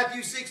quote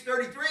Matthew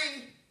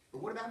 6:33.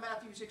 But what about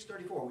Matthew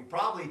 6:34? We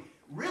probably,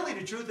 really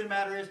the truth of the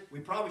matter is, we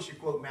probably should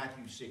quote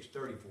Matthew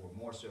 6:34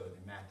 more so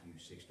than Matthew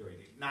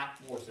 6:33.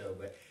 Not more so,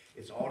 but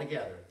it's all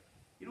together.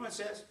 You know what it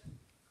says?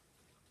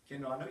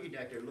 Kendall, I know you're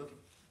back there looking.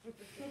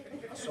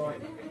 I saw you. I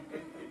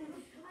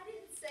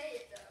didn't say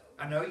it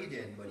though. I know you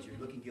didn't, but you're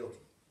looking guilty.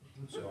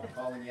 So I'm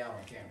calling you out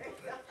on camera.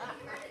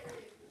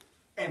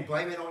 And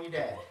blame it on your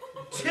dad.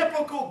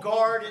 Typical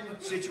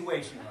garden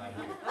situation right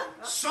here.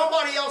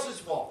 Somebody else's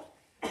fault.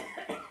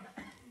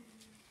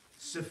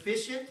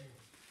 Sufficient.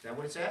 Is that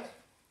what it says?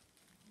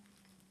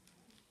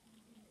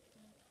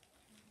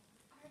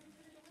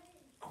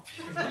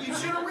 You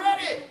should have read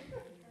it.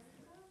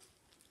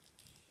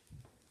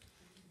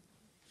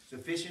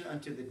 Sufficient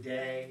unto the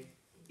day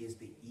is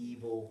the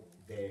evil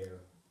thereof.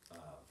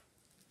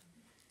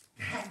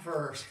 That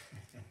verse,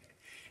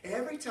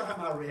 every time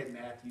I read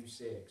Matthew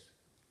 6,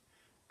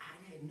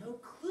 I had no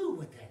clue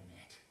what that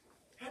meant.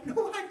 I had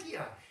no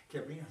idea. I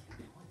kept reading, I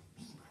said, what does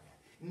it mean by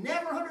that?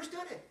 Never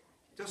understood it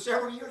until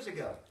several years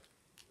ago.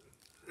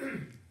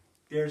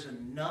 There's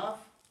enough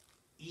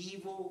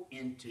evil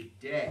in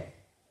today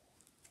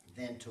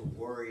than to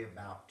worry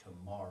about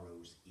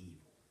tomorrow's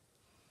evil.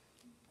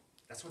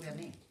 That's what that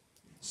means.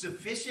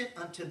 Sufficient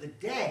unto the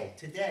day,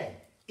 today,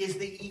 is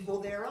the evil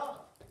thereof.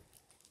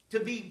 To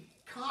be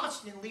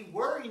constantly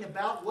worrying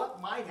about what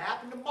might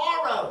happen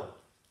tomorrow.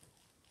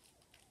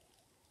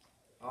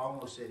 I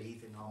almost said,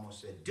 Ethan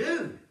almost said,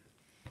 dude,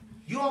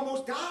 you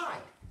almost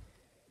died.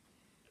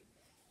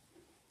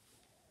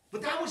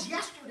 But that was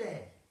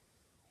yesterday.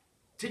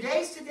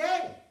 Today's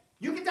today.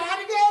 You can die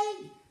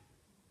today.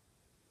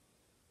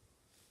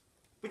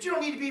 But you don't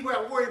need to be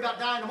worried about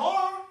dying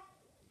tomorrow.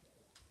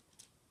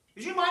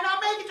 Because you might not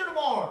make it to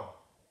tomorrow.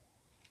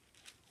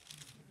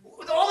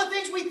 With all the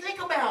things we think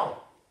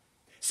about.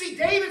 See,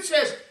 David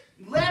says,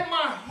 let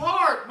my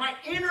heart, my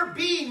inner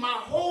being, my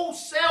whole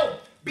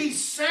self be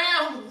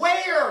sound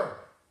where?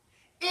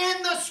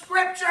 In the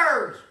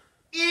Scriptures.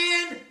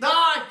 In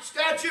thy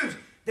statutes.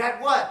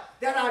 That what?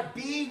 That I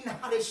be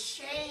not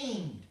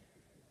ashamed.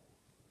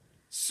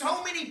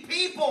 So many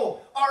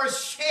people are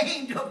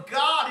ashamed of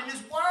God and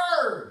His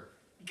Word.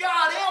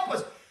 God help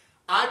us.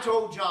 I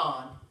told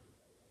John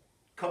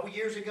a couple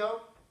years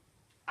ago,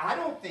 I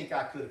don't think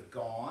I could have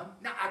gone.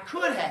 Now, I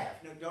could have.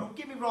 No, don't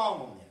get me wrong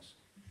on this.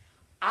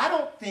 I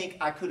don't think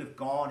I could have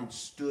gone and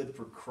stood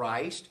for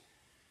Christ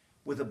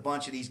with a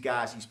bunch of these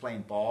guys he's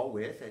playing ball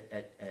with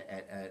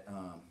at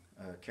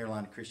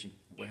Carolina Christian.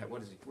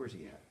 What is he? Where's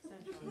he at?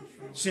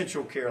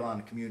 Central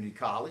Carolina Community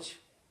College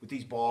with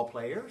these ball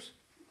players.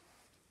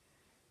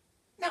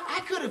 Now, I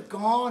could have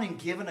gone and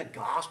given a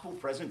gospel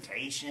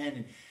presentation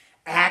and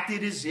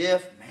acted as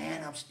if,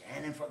 man, I'm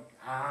standing for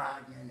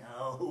God, you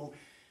know.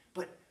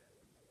 But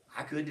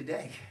I could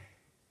today.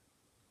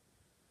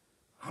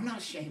 I'm not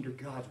ashamed of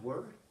God's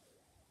Word.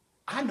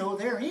 I know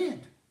their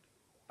end.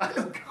 I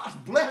know God's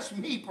blessed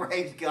me,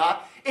 praise God.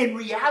 In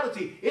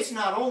reality, it's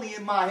not only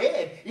in my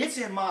head, it's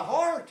in my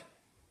heart.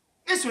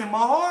 It's in my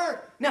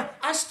heart. Now,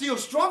 I still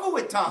struggle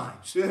at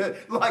times,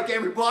 like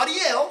everybody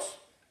else.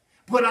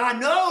 But I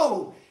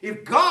know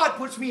if God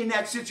puts me in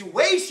that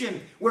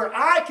situation where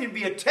I can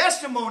be a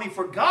testimony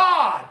for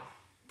God,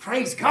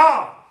 praise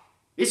God.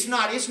 It's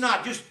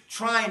not just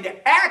trying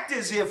to act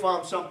as if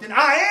I'm something.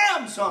 I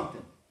am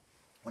something.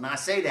 When I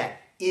say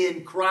that,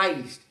 in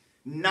Christ,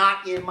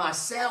 not in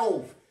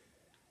myself.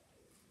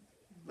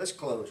 Let's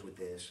close with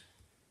this.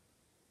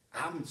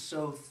 I'm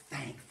so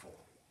thankful.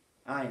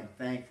 I am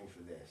thankful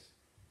for this.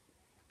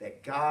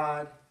 That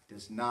God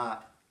does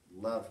not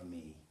love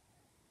me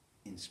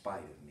in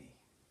spite of me.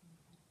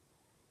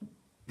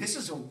 This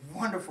is a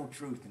wonderful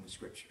truth in the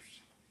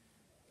Scriptures.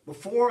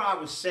 Before I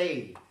was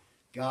saved,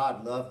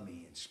 God loved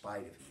me in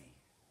spite of me.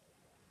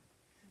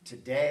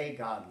 Today,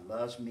 God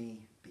loves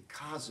me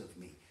because of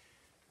me.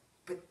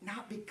 But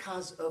not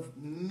because of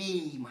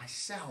me,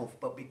 myself,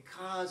 but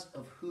because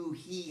of who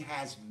He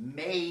has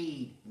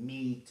made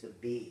me to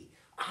be.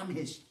 I'm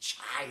His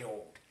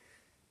child.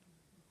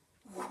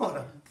 What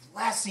a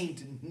blessing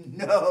to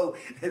know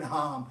that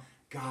I'm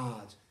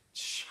God's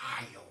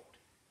child.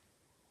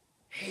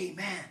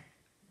 Amen.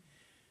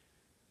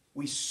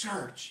 We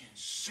search and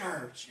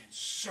search and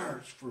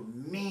search for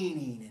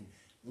meaning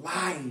and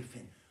life,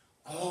 and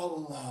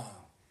all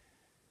along,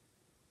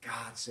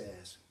 God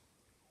says,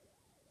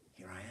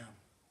 here I am.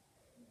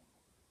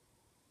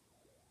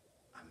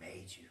 I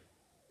made you.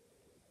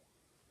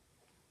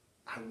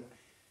 I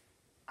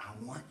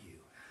want you.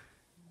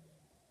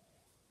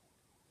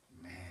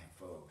 Man,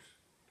 folks,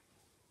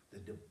 the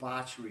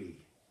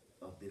debauchery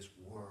of this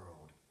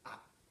world,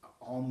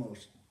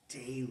 almost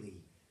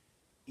daily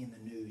in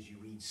the news you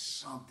read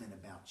something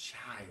about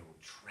child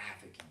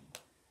trafficking.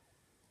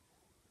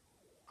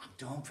 I'm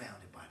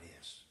dumbfounded by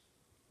this.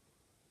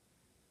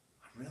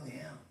 I really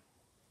am.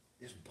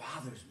 This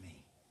bothers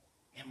me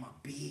in my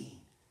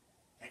being,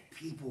 that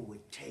people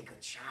would take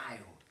a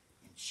child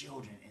and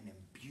children and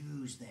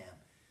abuse them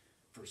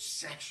for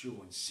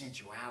sexual and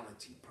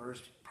sensuality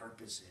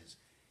purposes.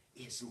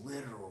 It's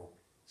literal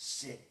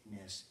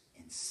sickness,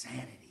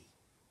 insanity.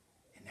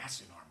 And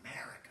that's in our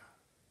America.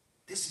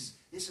 This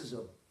is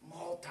a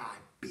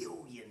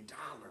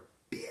multi-billion-dollar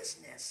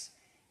business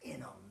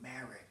in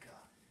America.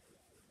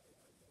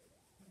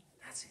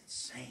 That's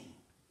insane.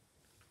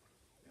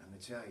 And I'm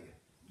going to tell you,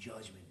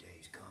 Judgment day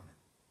is coming.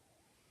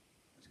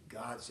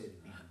 God said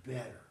it'd be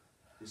better.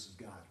 This is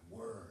God's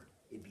word.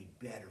 It'd be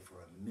better for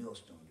a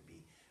millstone to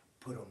be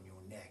put on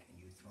your neck and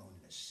you thrown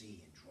in the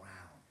sea and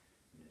drowned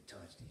than to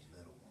touch these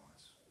little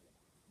ones.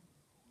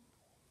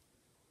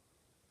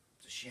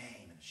 It's a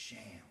shame and a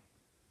sham.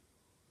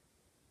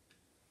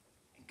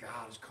 And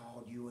God has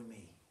called you and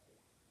me,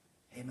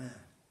 amen,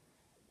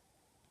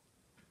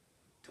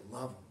 to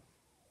love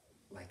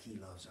him like he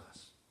loves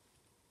us.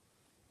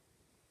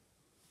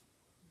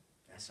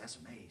 That's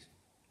amazing.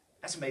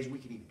 That's amazing we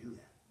can even do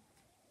that.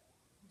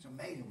 It's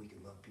amazing we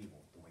can love people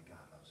the way God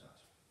loves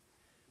us.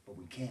 But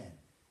we can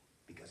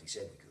because he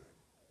said we could.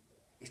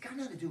 It's got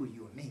nothing to do with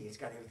you and me. It's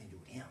got everything to do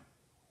with him.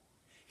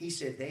 He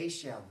said, they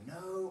shall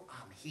know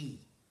I'm he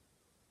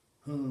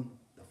whom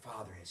the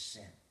Father has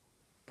sent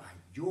by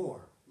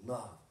your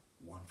love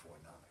one for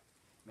another.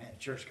 Man, the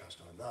church got to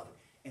start loving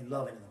and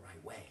loving in the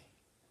right way.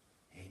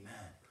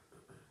 Amen.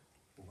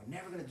 But we're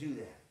never going to do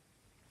that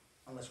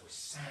unless we're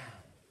sound.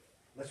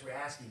 Unless we're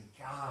asking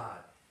God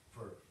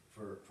for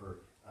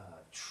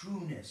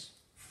trueness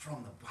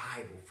from the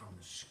Bible, from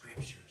the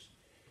Scriptures.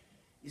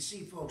 You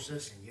see, folks,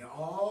 listen, you're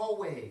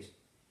always,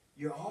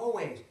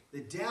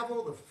 the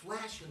devil, the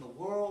flesh, and the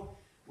world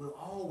will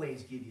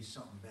always give you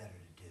something better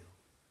to do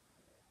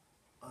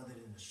other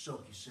than to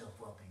soak yourself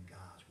up in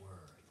God's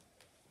Word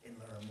and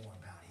learn more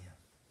about him.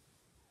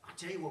 I'll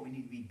tell you what we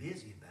need to be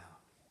busy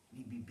about. We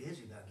need to be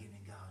busy about getting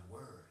in God's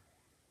Word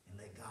and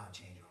let God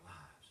change our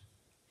lives.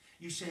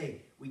 You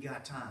say, we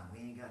got time. We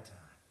ain't got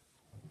time.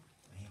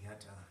 We ain't got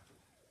time.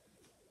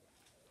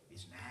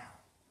 It's now.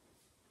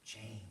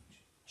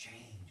 Change.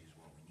 Change is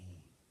what we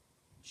need.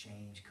 And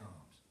change comes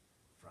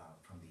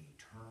from the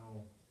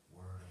eternal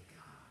Word of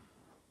God.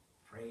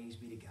 Praise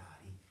be to God.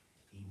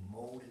 He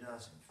molded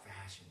us and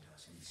fashioned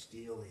us, and he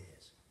still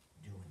is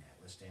doing that.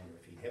 Let's stand to our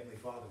feet. Heavenly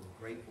Father, we're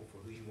grateful for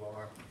who you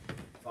are.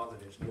 Father,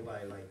 there's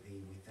nobody like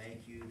thee. We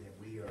thank you that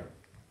we are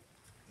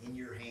in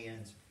your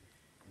hands,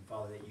 and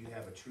Father, that you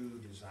have a true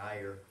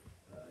desire,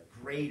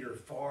 greater,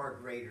 far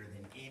greater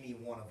than any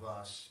one of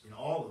us, and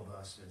all of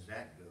us as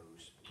that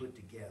goes, put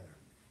together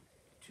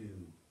to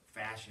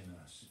fashion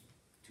us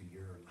to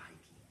your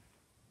liking.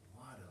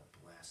 What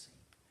a blessing.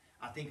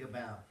 I think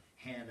about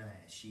Hannah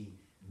as she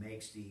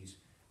makes these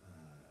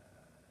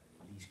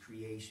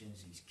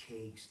creations, these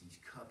cakes, these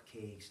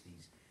cupcakes,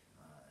 these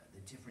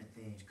the different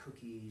things,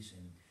 cookies,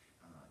 and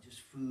just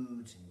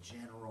foods in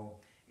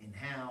general, and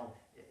how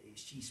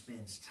she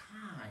spends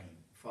time,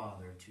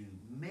 Father, to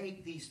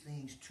make these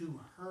things to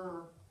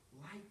her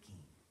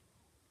liking.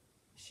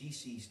 She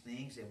sees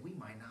things that we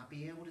might not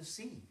be able to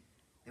see,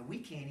 that we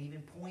can't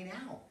even point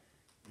out.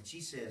 And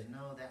she says,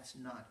 no, that's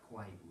not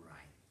quite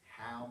right.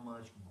 How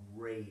much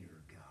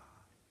greater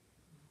God,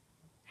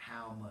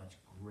 how much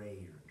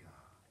greater God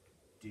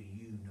do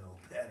you know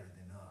better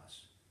than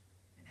us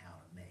and how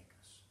to make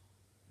us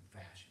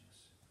and fashion us?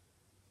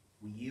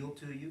 We yield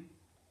to you.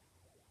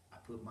 I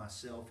put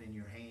myself in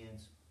your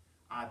hands.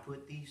 I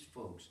put these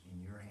folks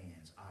in your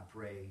hands. I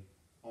pray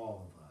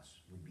all of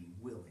us would be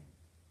willing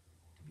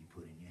to be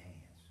put in your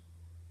hands,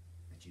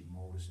 that you'd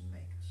mold us and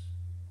make us,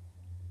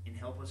 and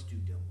help us to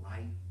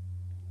delight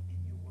in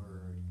your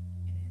word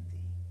and in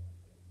thee.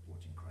 For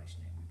it's in Christ's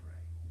name we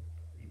pray.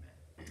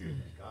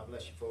 Amen. God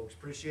bless you, folks.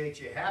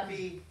 Appreciate you.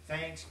 Happy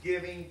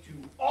Thanksgiving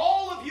to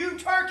all of you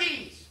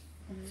turkeys.